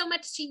 thank you so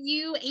much to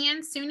you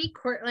and SUNY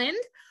Cortland.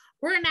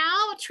 We're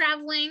now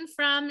traveling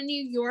from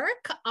New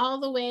York all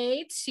the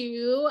way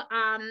to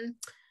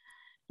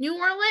New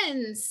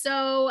Orleans.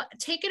 So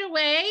take it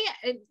away,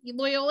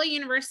 Loyola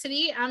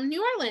University,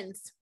 New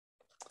Orleans.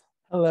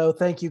 Hello,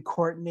 thank you,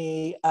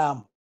 Courtney.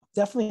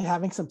 Definitely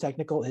having some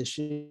technical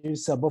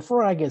issues. So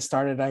before I get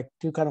started, I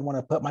do kind of want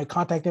to put my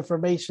contact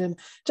information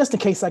just in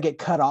case I get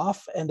cut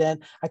off. And then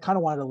I kind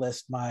of wanted to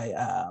list my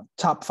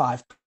top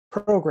 5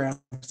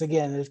 programs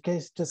again, in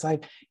case, just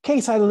like in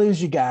case I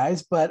lose you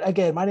guys. But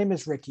again, my name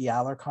is Ricky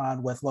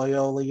Alarcon with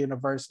Loyola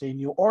University,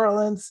 New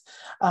Orleans.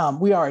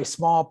 We are a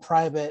small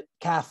private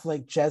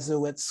Catholic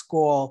Jesuit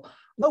school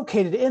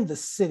located in the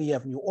city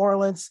of New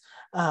Orleans.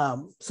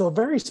 So a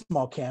very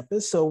small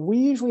campus. So we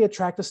usually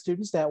attract the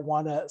students that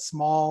want a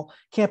small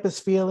campus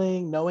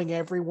feeling, knowing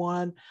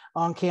everyone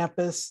on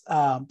campus.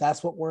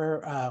 That's what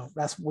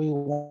we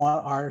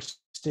want our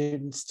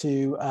students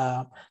to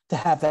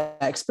have that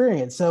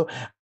experience. So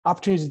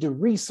opportunities to do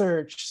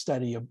research,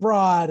 study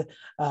abroad,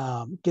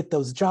 get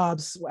those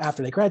jobs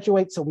after they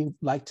graduate. So we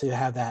like to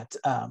have that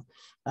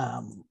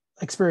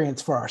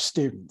experience for our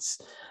students.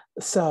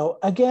 So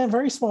again,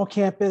 very small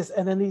campus.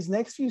 And then these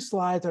next few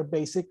slides are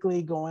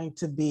basically going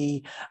to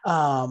be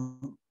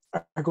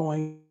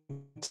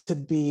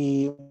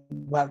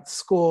what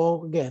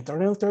school, again,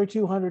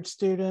 3,200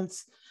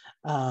 students,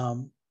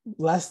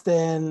 less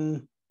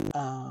than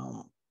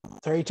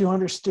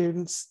 3,200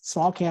 students,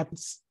 small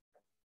campus.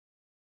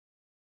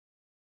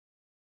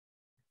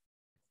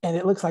 And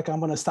it looks like I'm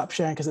going to stop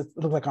sharing because it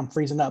looks like I'm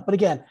freezing up. But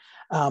again,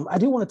 I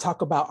do want to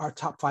talk about our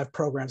top 5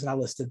 programs that I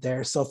listed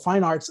there. So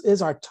fine arts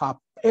is our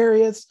top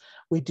areas.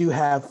 We do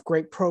have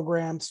great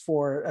programs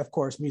for, of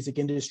course, music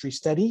industry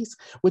studies,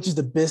 which is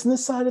the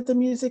business side of the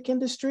music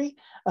industry.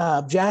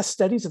 Jazz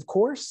studies, of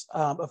course,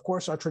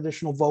 our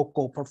traditional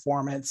vocal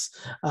performance.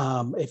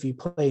 If you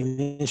play an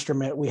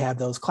instrument, we have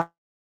those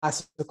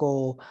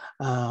classical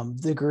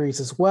degrees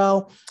as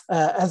well.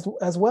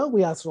 As well,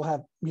 we also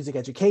have music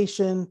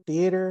education,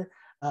 theater.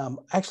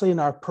 Actually, in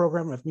our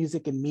program of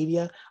music and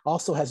media,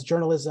 also has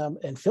journalism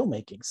and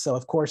filmmaking. So,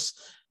 of course,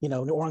 New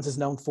Orleans is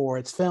known for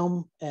its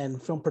film and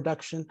film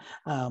production.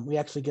 We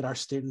actually get our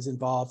students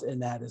involved in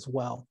that as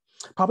well.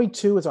 Probably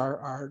 2 is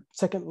our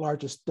second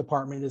largest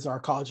department is our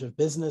College of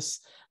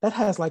Business. That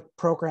has like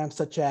programs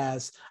such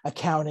as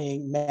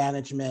accounting,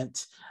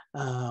 management,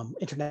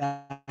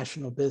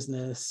 international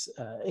business,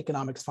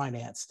 economics,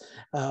 finance.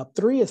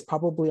 3 is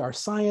probably our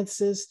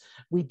sciences.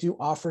 We do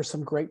offer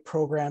some great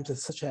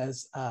programs such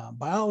as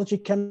biology,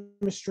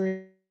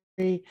 chemistry,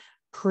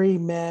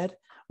 pre-med.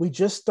 We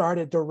just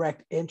started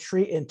direct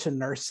entry into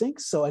nursing.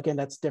 So again,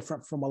 that's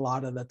different from a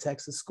lot of the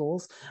Texas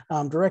schools.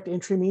 Direct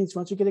entry means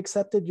once you get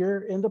accepted,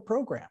 you're in the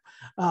program.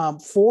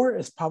 4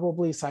 is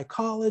probably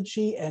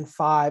psychology, and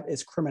 5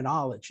 is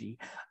criminology.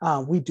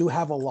 We do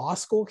have a law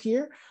school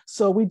here.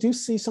 So we do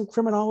see some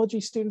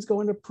criminology students go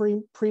into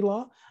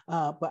pre-law,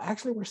 but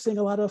actually we're seeing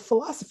a lot of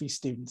philosophy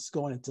students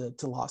going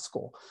into law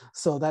school.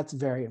 So that's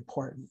very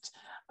important.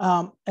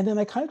 And then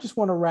I kind of just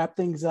want to wrap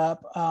things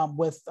up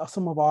with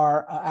some of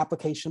our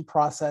application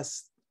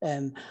process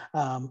and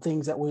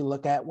things that we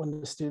look at when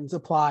the students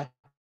apply,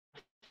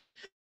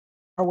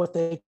 are what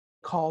they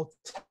call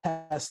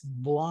test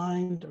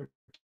blind or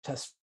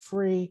test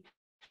free,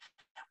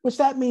 which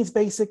that means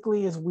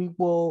basically is we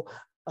will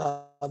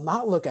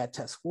not look at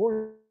test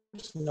scores,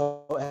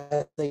 no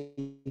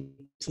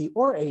SAT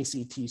or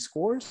ACT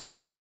scores.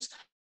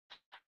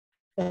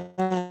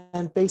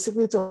 And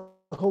basically it's a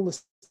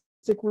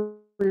holistic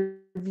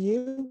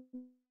review.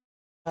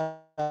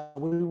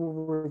 We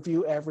will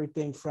review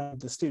everything from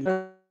the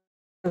student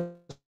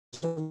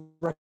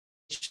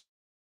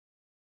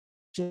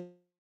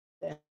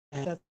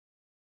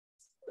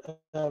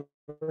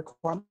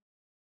requirement,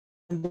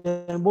 and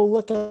then we'll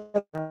look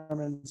at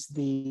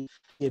the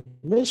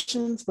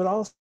admissions, but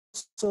also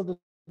the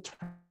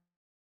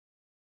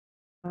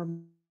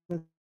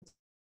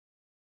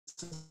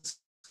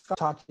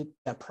talking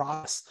that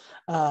process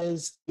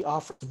is we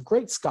offer some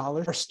great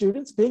scholars. Our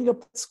students, being a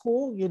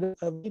school, you know,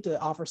 we need to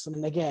offer some,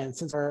 and again,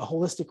 since our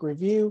holistic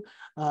review,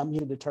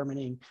 you're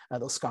determining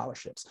those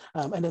scholarships.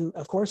 And then,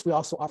 of course, we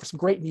also offer some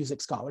great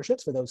music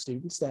scholarships for those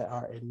students that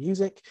are in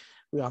music.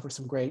 We offer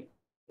some great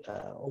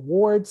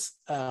awards,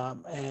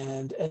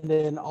 and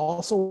then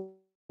also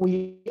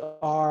we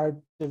are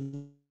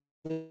Division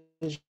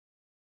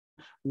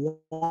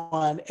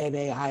 1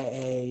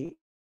 NAIA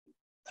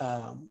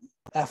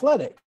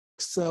athletic.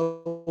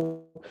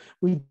 So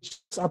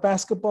our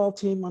basketball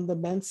team on the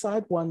men's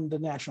side won the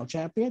national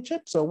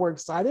championship. So we're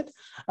excited.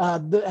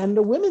 And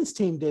the women's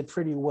team did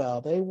pretty well.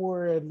 They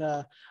were in,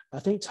 I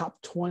think, top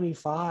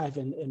 25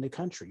 in the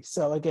country.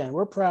 So again,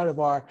 we're proud of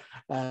our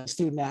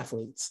student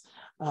athletes.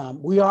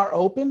 We are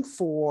open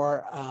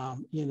for,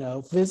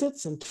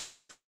 visits and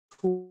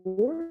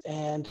tours.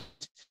 And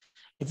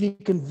if you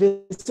can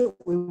visit,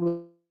 we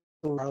will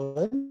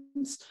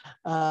Orleans.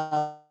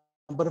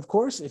 But of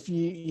course, if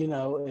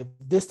if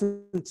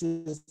distance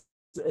is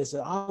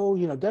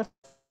definitely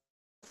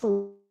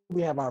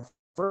we have our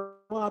virtual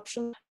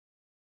option.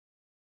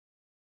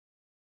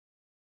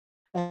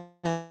 And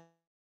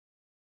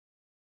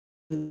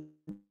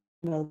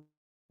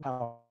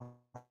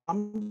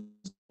I'm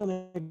just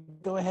gonna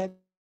go ahead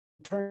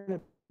and turn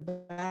it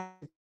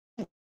back.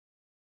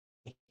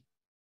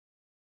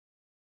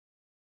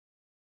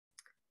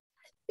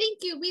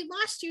 Thank you. We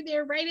lost you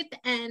there right at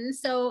the end.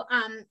 So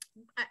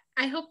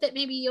I hope that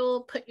maybe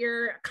you'll put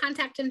your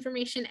contact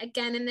information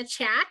again in the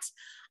chat.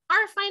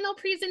 Our final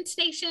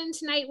presentation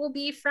tonight will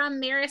be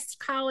from Marist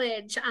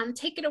College.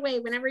 Take it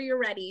away whenever you're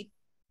ready.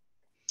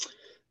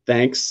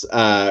 Thanks,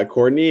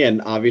 Courtney.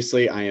 And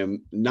obviously I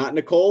am not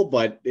Nicole,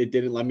 but it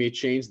didn't let me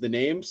change the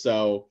name.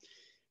 So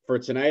for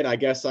tonight, I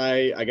guess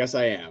I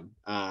am.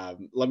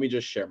 Let me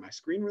just share my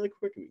screen really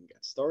quick and we can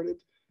get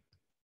started.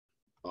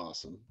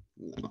 Awesome.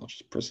 And then I'll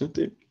just present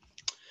it.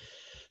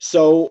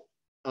 So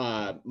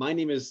my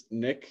name is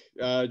Nick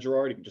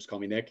Gerard. You can just call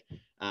me Nick.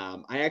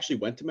 I actually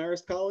went to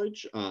Marist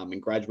College and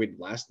graduated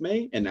last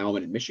May, and now I'm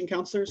an admission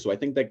counselor. So I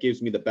think that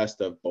gives me the best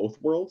of both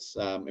worlds,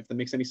 if that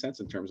makes any sense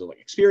in terms of like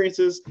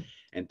experiences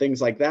and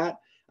things like that.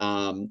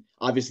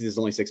 Obviously, there's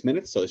only 6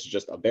 minutes, so this is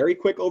just a very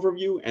quick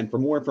overview. And for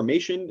more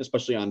information,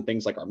 especially on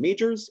things like our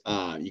majors,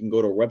 you can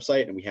go to our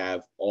website and we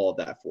have all of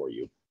that for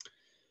you.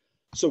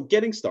 So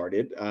getting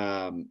started,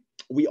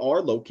 we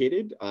are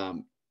located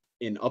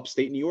in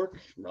upstate New York,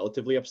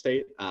 relatively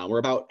upstate. We're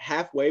about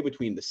halfway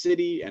between the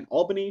city and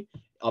Albany,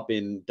 up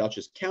in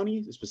Dutchess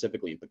County,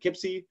 specifically in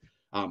Poughkeepsie,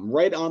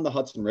 right on the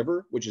Hudson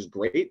River, which is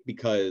great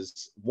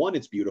because one,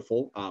 it's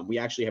beautiful. We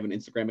actually have an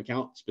Instagram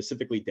account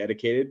specifically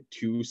dedicated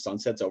to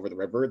sunsets over the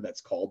river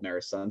that's called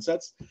Marist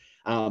Sunsets.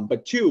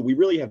 But two, we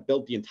really have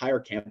built the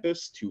entire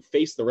campus to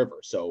face the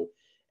river. So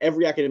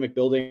every academic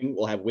building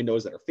will have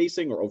windows that are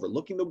facing or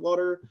overlooking the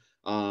water.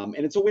 And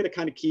it's a way to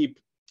kind of keep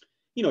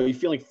you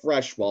feeling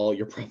fresh while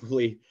you're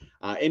probably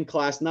in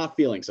class not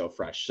feeling so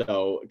fresh.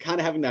 So kind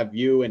of having that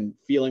view and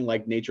feeling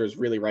like nature is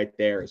really right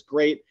there is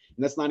great.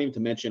 And that's not even to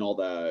mention all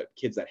the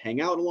kids that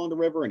hang out along the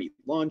river and eat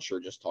lunch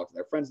or just talk to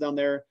their friends down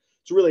there.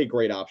 It's really a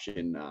great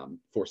option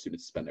for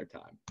students to spend their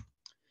time.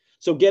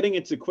 So getting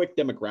into a quick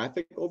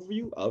demographic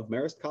overview of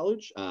Marist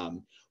College,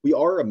 we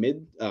are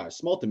a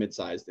small to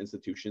mid-sized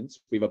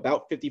institutions. We have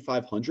about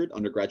 5,500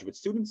 undergraduate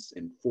students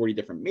in 40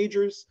 different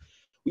majors.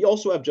 We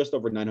also have just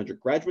over 900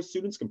 graduate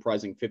students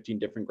comprising 15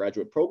 different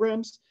graduate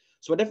programs.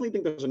 So I definitely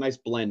think there's a nice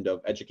blend of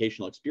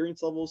educational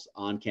experience levels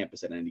on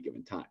campus at any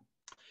given time.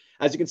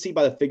 As you can see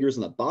by the figures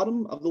on the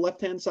bottom of the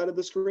left-hand side of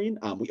the screen,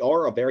 we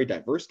are a very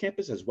diverse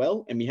campus as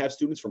well, and we have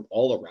students from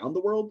all around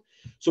the world.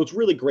 So it's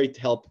really great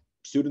to help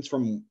students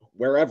from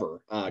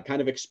wherever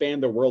kind of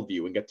expand their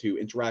worldview and get to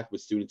interact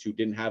with students who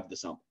didn't have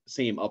the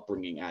same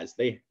upbringing as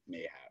they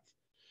may have.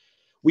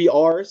 We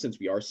are, since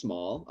we are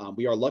small,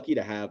 we are lucky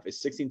to have a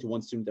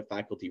 16:1 student to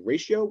faculty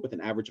ratio with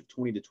an average of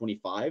 20 to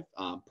 25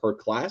 per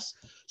class.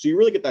 So you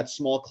really get that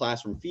small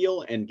classroom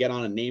feel and get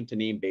on a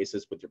name-to-name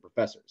basis with your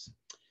professors.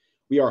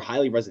 We are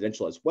highly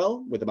residential as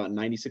well, with about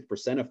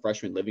 96% of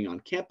freshmen living on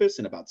campus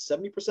and about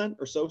 70%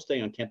 or so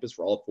staying on campus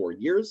for all 4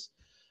 years.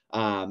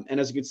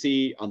 And as you can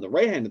see on the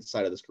right-hand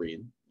side of the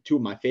screen, two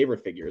of my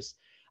favorite figures.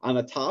 On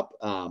the top,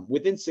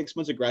 within 6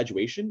 months of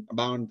graduation,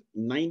 around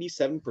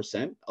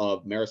 97%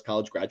 of Marist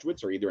College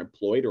graduates are either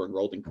employed or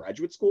enrolled in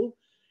graduate school.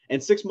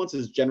 And 6 months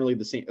is generally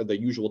the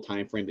usual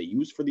time frame they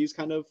use for these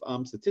kind of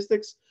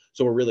statistics.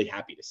 So we're really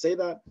happy to say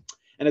that.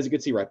 And as you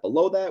can see right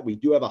below that, we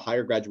do have a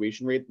higher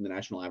graduation rate than the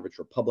national average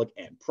for public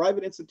and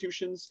private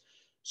institutions.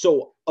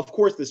 So of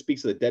course, this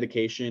speaks to the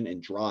dedication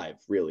and drive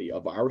really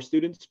of our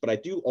students, but I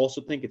do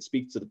also think it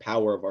speaks to the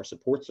power of our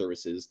support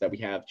services that we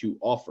have to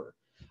offer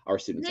our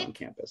students on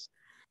campus.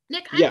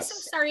 Nick, I'm so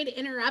sorry to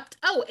interrupt.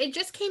 Oh, it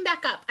just came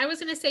back up. I was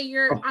going to say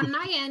on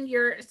my end,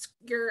 your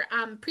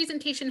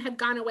presentation had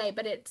gone away,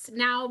 but it's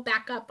now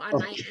back up on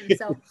my end.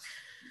 So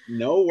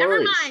no worries.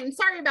 Never mind.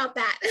 Sorry about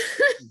that.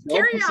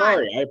 Carry on.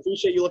 Sorry. I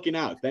appreciate you looking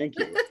out. Thank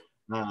you.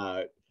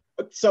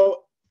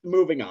 So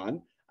moving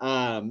on.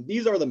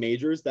 These are the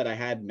majors that I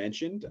had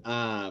mentioned.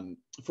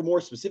 For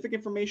more specific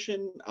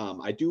information,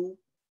 I do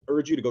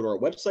urge you to go to our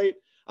website,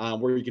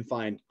 where you can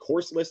find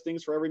course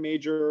listings for every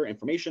major,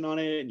 information on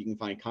it, and you can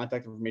find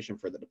contact information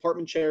for the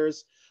department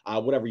chairs,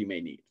 whatever you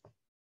may need.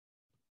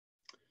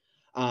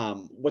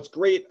 What's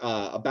great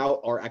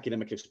about our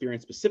academic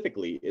experience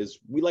specifically is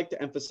we like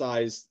to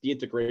emphasize the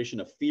integration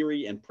of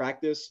theory and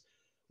practice,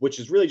 which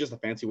is really just a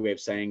fancy way of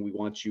saying we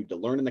want you to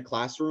learn in the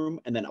classroom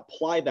and then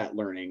apply that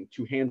learning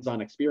to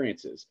hands-on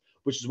experiences,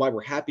 which is why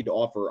we're happy to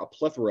offer a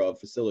plethora of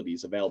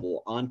facilities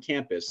available on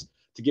campus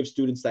to give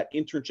students that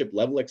internship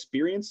level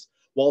experience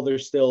while they're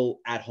still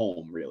at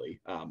home,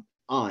 really,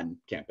 on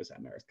campus at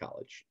Marist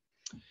College.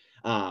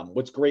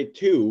 What's great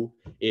too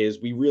is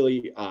we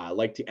really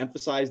like to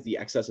emphasize the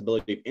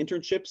accessibility of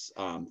internships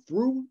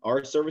through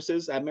our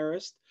services at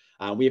Marist.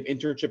 We have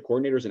internship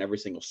coordinators in every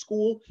single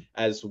school,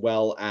 as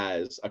well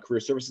as a career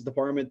services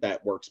department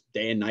that works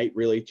day and night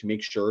really to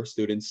make sure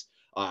students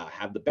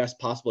have the best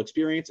possible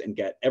experience and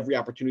get every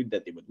opportunity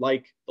that they would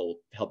like. They'll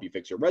help you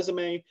fix your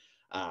resume,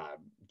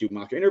 do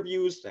mock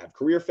interviews, have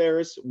career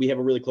fairs. We have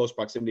a really close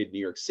proximity to New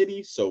York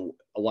City, so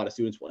a lot of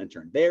students will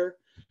intern there.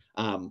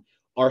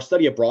 Our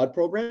study abroad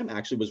program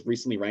actually was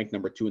recently ranked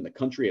 #2 in the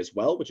country as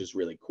well, which is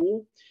really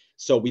cool.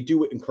 So we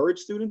do encourage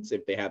students,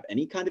 if they have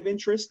any kind of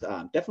interest,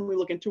 definitely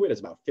look into it, as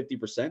about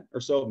 50%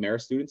 or so of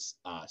Marist students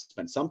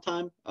spend some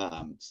time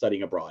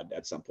studying abroad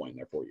at some point in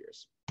their 4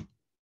 years.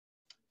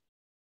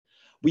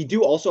 We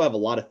do also have a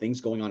lot of things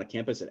going on at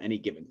campus at any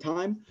given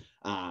time.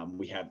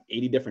 We have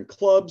 80 different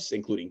clubs,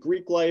 including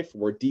Greek life.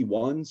 We're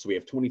D1, so we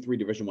have 23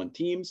 Division I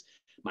teams.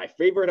 My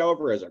favorite,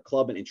 however, is our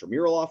club and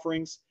intramural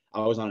offerings.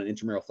 I was on an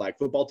intramural flag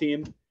football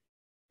team.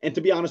 And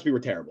to be honest, we were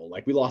terrible.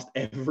 Like, we lost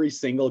every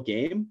single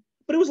game,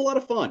 but it was a lot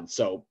of fun.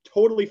 So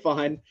totally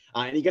fun.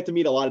 And you get to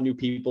meet a lot of new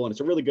people, and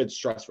it's a really good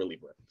stress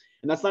reliever.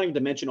 And that's not even to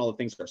mention all the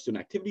things that our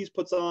student activities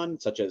puts on,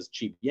 such as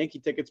cheap Yankee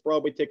tickets,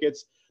 Broadway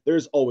tickets.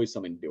 There's always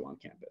something to do on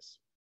campus.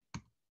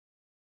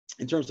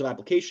 In terms of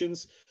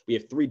applications, we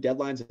have 3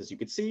 deadlines, as you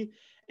can see.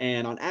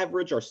 And on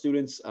average, our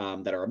students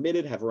that are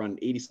admitted have around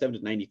 87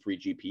 to 93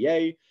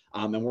 GPA.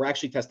 And we're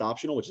actually test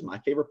optional, which is my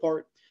favorite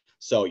part.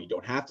 So you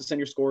don't have to send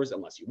your scores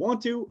unless you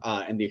want to.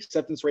 And the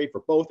acceptance rate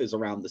for both is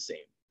around the same.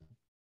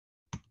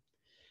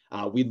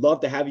 We'd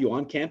love to have you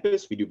on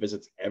campus. We do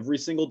visits every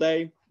single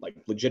day, like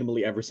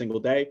legitimately every single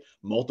day,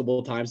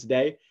 multiple times a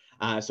day.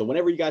 So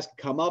whenever you guys can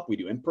come up, we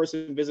do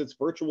in-person visits,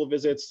 virtual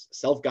visits,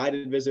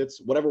 self-guided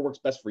visits, whatever works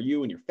best for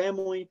you and your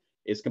family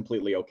is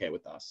completely okay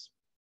with us.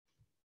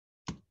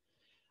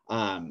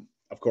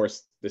 Of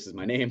course, this is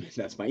my name.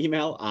 That's my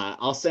email.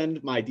 I'll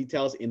send my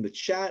details in the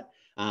chat.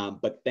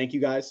 But thank you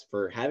guys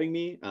for having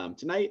me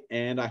tonight,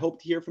 and I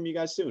hope to hear from you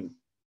guys soon.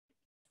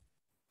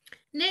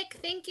 Nick,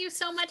 thank you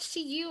so much to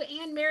you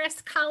and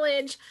Marist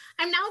College.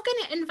 I'm now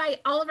going to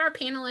invite all of our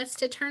panelists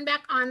to turn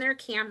back on their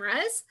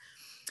cameras,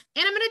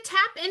 and I'm going to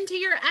tap into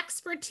your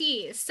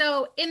expertise.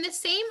 So in the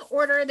same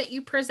order that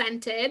you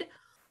presented,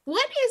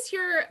 what is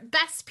your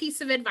best piece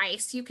of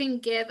advice you can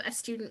give a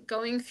student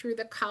going through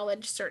the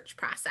college search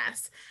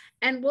process?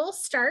 And we'll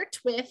start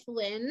with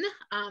Lynn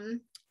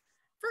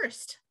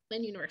first.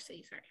 Lynn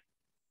University, sorry.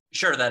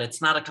 Sure, that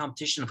it's not a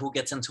competition of who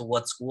gets into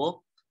what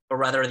school, but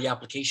rather the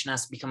application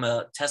has to become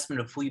a testament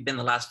of who you've been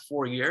the last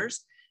 4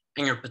 years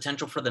and your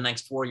potential for the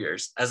next 4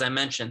 years. As I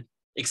mentioned,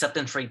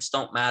 acceptance rates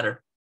don't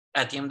matter.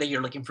 At the end of the day,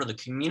 you're looking for the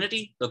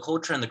community, the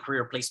culture, and the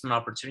career placement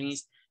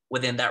opportunities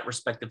within that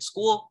respective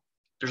school.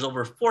 There's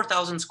over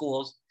 4,000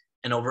 schools,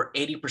 and over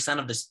 80%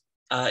 of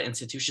the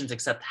institutions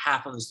accept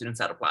half of the students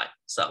that apply.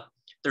 So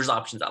there's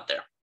options out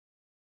there.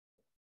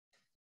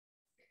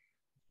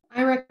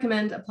 I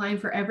recommend applying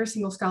for every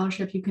single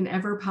scholarship you can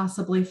ever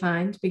possibly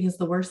find, because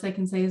the worst they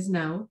can say is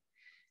no.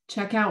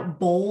 Check out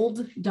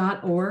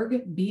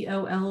bold.org,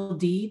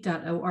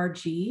 BOLD.org,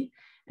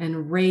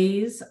 and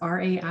raise,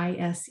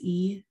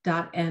 RAISE.me.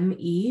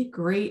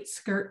 Great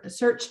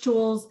search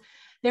tools.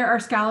 There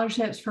are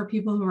scholarships for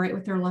people who write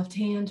with their left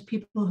hand,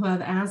 people who have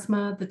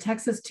asthma. The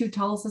Texas Too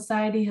Tall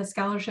Society has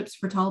scholarships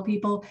for tall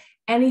people.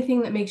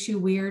 Anything that makes you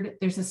weird,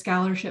 there's a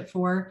scholarship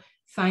for.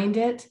 Find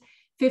it.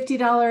 $50,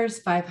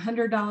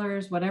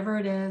 $500, whatever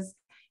it is.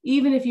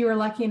 Even if you are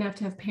lucky enough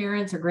to have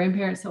parents or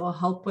grandparents that will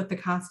help with the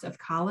cost of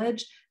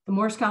college, the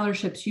more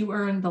scholarships you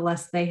earn, the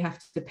less they have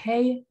to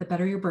pay, the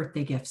better your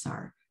birthday gifts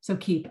are. So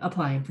keep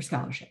applying for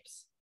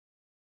scholarships.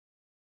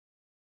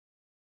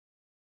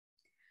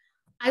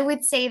 I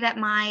would say that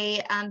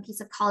my piece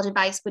of college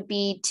advice would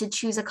be to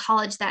choose a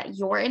college that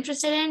you're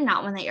interested in,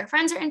 not one that your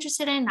friends are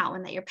interested in, not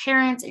one that your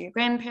parents or your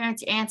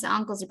grandparents, your aunts and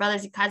uncles, your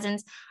brothers, your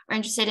cousins are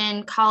interested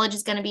in. College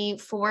is going to be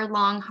 4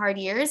 long, hard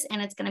years,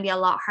 and it's going to be a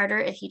lot harder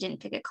if you didn't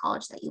pick a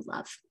college that you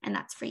love, and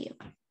that's for you.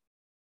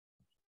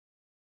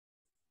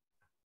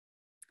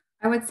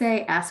 I would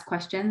say ask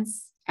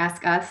questions.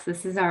 Ask us.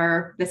 This is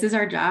our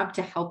job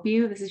to help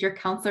you. This is your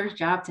counselor's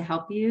job to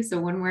help you. So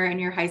when we're in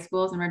your high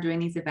schools and we're doing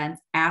these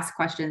events, ask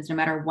questions no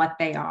matter what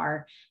they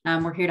are.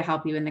 We're here to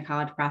help you in the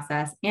college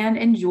process, and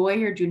enjoy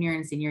your junior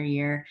and senior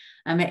year.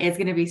 It is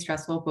going to be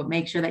stressful, but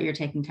make sure that you're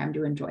taking time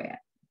to enjoy it.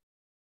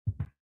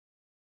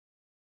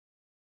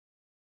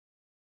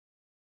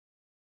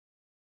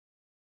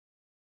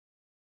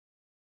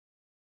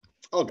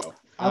 I'll go.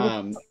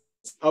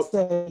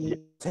 Say,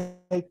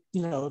 take,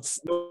 you know, it's,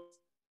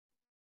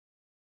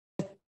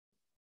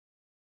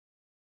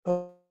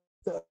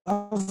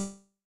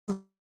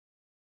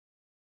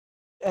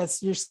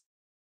 as you're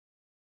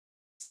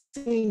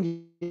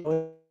seeing,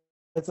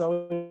 it's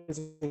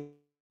always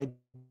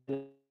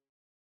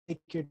take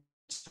your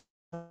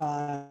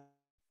time,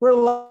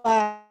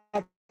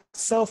 relax,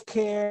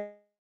 self-care.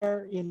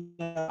 You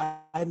know,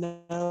 I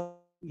know,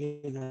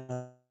 you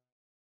know,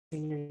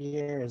 senior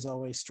year is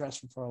always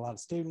stressful for a lot of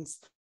students.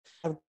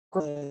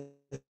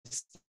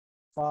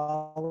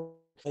 Follow,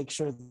 make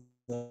sure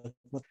the,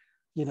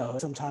 you know,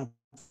 some time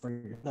for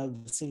the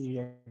senior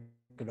year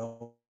to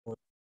go.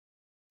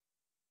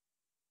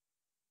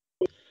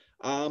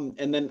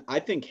 And then I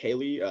think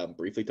Haley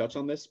briefly touched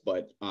on this,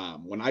 but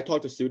when I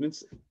talk to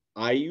students,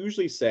 I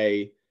usually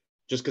say,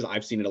 just because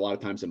I've seen it a lot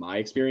of times in my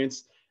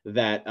experience,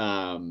 that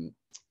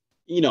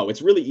you know,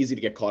 it's really easy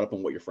to get caught up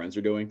on what your friends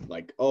are doing,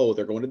 like, oh,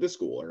 they're going to this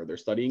school or they're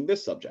studying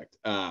this subject.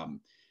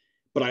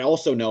 But I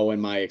also know in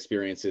my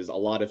experiences, a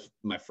lot of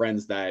my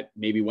friends that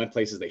maybe went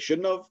places they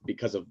shouldn't have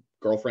because of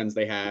girlfriends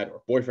they had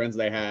or boyfriends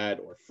they had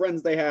or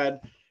friends they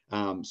had.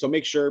 So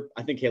make sure,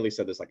 I think Haley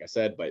said this, like I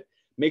said, but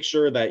make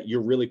sure that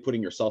you're really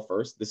putting yourself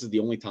first. This is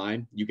the only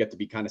time you get to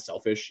be kind of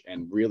selfish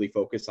and really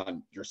focus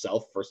on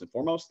yourself first and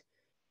foremost.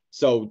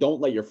 So don't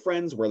let your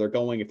friends, where they're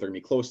going, if they're gonna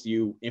be close to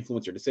you,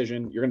 influence your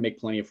decision. You're gonna make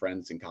plenty of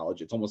friends in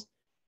college. It's almost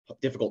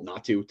difficult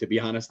not to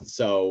be honest.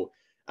 So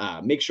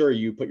make sure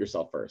you put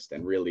yourself first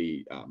and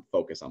really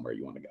focus on where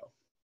you want to go.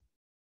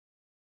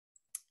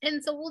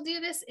 And so we'll do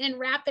this in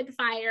rapid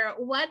fire.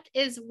 What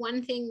is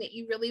one thing that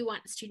you really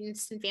want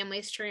students and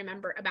families to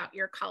remember about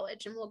your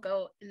college? And we'll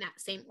go in that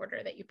same order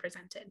that you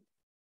presented.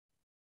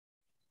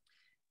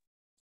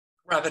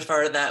 Rapid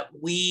fire, that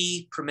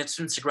we permit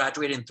students to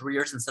graduate in 3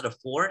 years instead of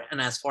 4.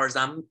 And as far as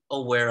I'm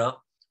aware of,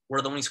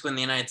 we're the only school in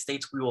the United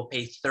States, we will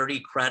pay 30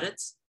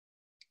 credits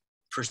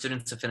for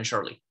students to finish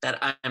early, that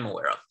I'm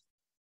aware of.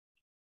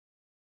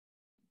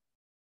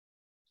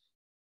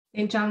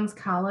 St. John's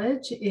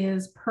College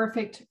is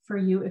perfect for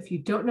you if you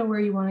don't know where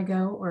you want to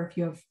go, or if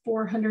you have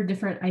 400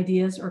 different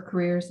ideas or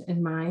careers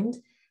in mind.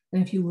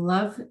 And if you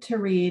love to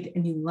read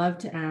and you love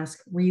to ask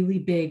really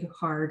big,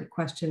 hard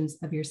questions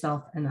of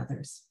yourself and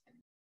others.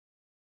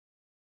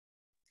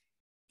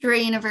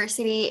 Drury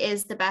University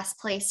is the best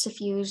place to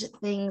fuse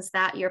things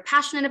that you're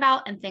passionate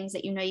about and things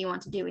that you know you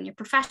want to do in your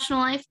professional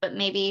life, but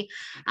maybe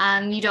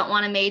you don't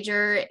want to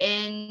major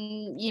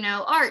in, you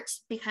know, art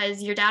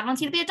because your dad wants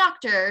you to be a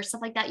doctor or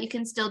stuff like that. You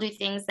can still do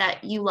things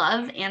that you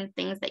love and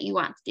things that you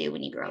want to do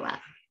when you grow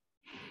up.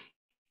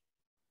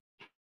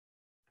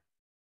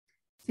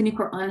 SUNY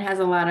Cortland has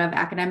a lot of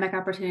academic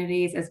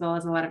opportunities as well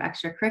as a lot of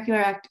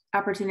extracurricular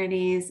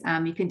opportunities.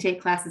 You can take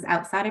classes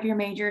outside of your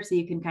major, so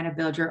you can kind of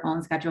build your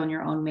own schedule and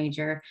your own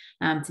major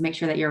to make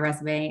sure that your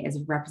resume is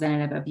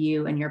representative of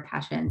you and your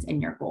passions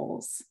and your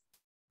goals.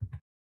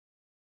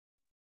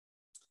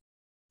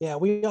 Yeah,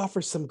 we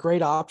offer some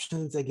great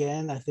options.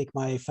 Again, I think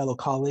my fellow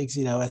colleagues,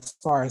 you know, as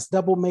far as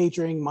double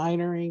majoring,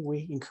 minoring,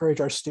 we encourage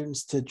our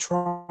students to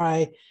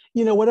try,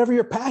 you know, whatever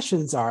your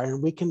passions are,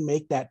 and we can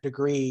make that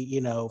degree,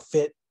 you know,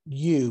 fit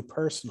you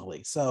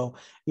personally. So,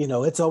 you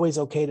know, it's always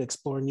okay to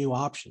explore new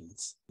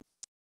options.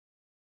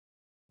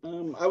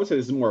 I would say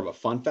this is more of a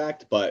fun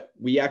fact, but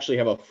we actually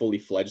have a fully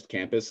fledged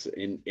campus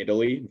in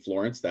Italy, in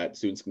Florence, that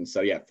students can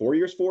study at 4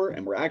 years for,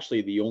 and we're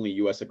actually the only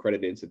US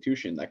accredited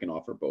institution that can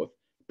offer both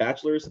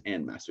bachelor's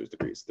and master's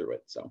degrees through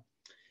it. So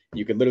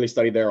you could literally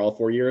study there all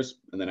 4 years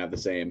and then have the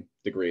same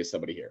degree as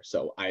somebody here.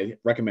 So I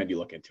recommend you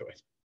look into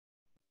it.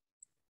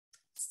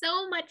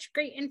 So much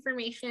great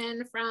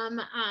information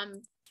from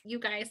you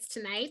guys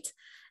tonight.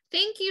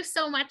 Thank you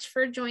so much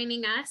for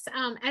joining us.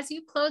 As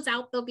you close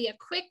out, there'll be a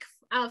quick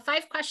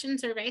 5-question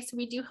survey. So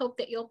we do hope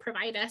that you'll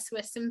provide us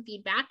with some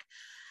feedback.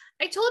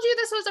 I told you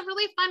this was a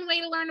really fun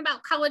way to learn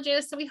about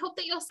colleges, so we hope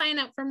that you'll sign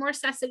up for more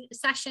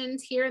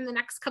sessions here in the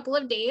next couple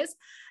of days.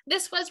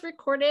 This was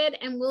recorded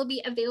and will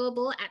be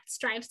available at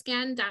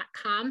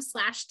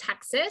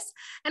strivescan.com/Texas.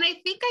 And I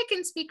think I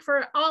can speak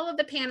for all of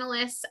the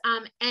panelists,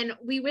 and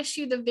we wish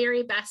you the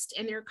very best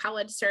in your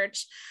college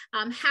search.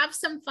 Have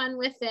some fun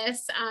with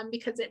this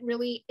because it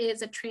really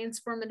is a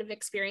transformative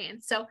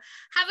experience. So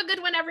have a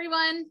good one,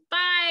 everyone.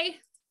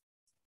 Bye.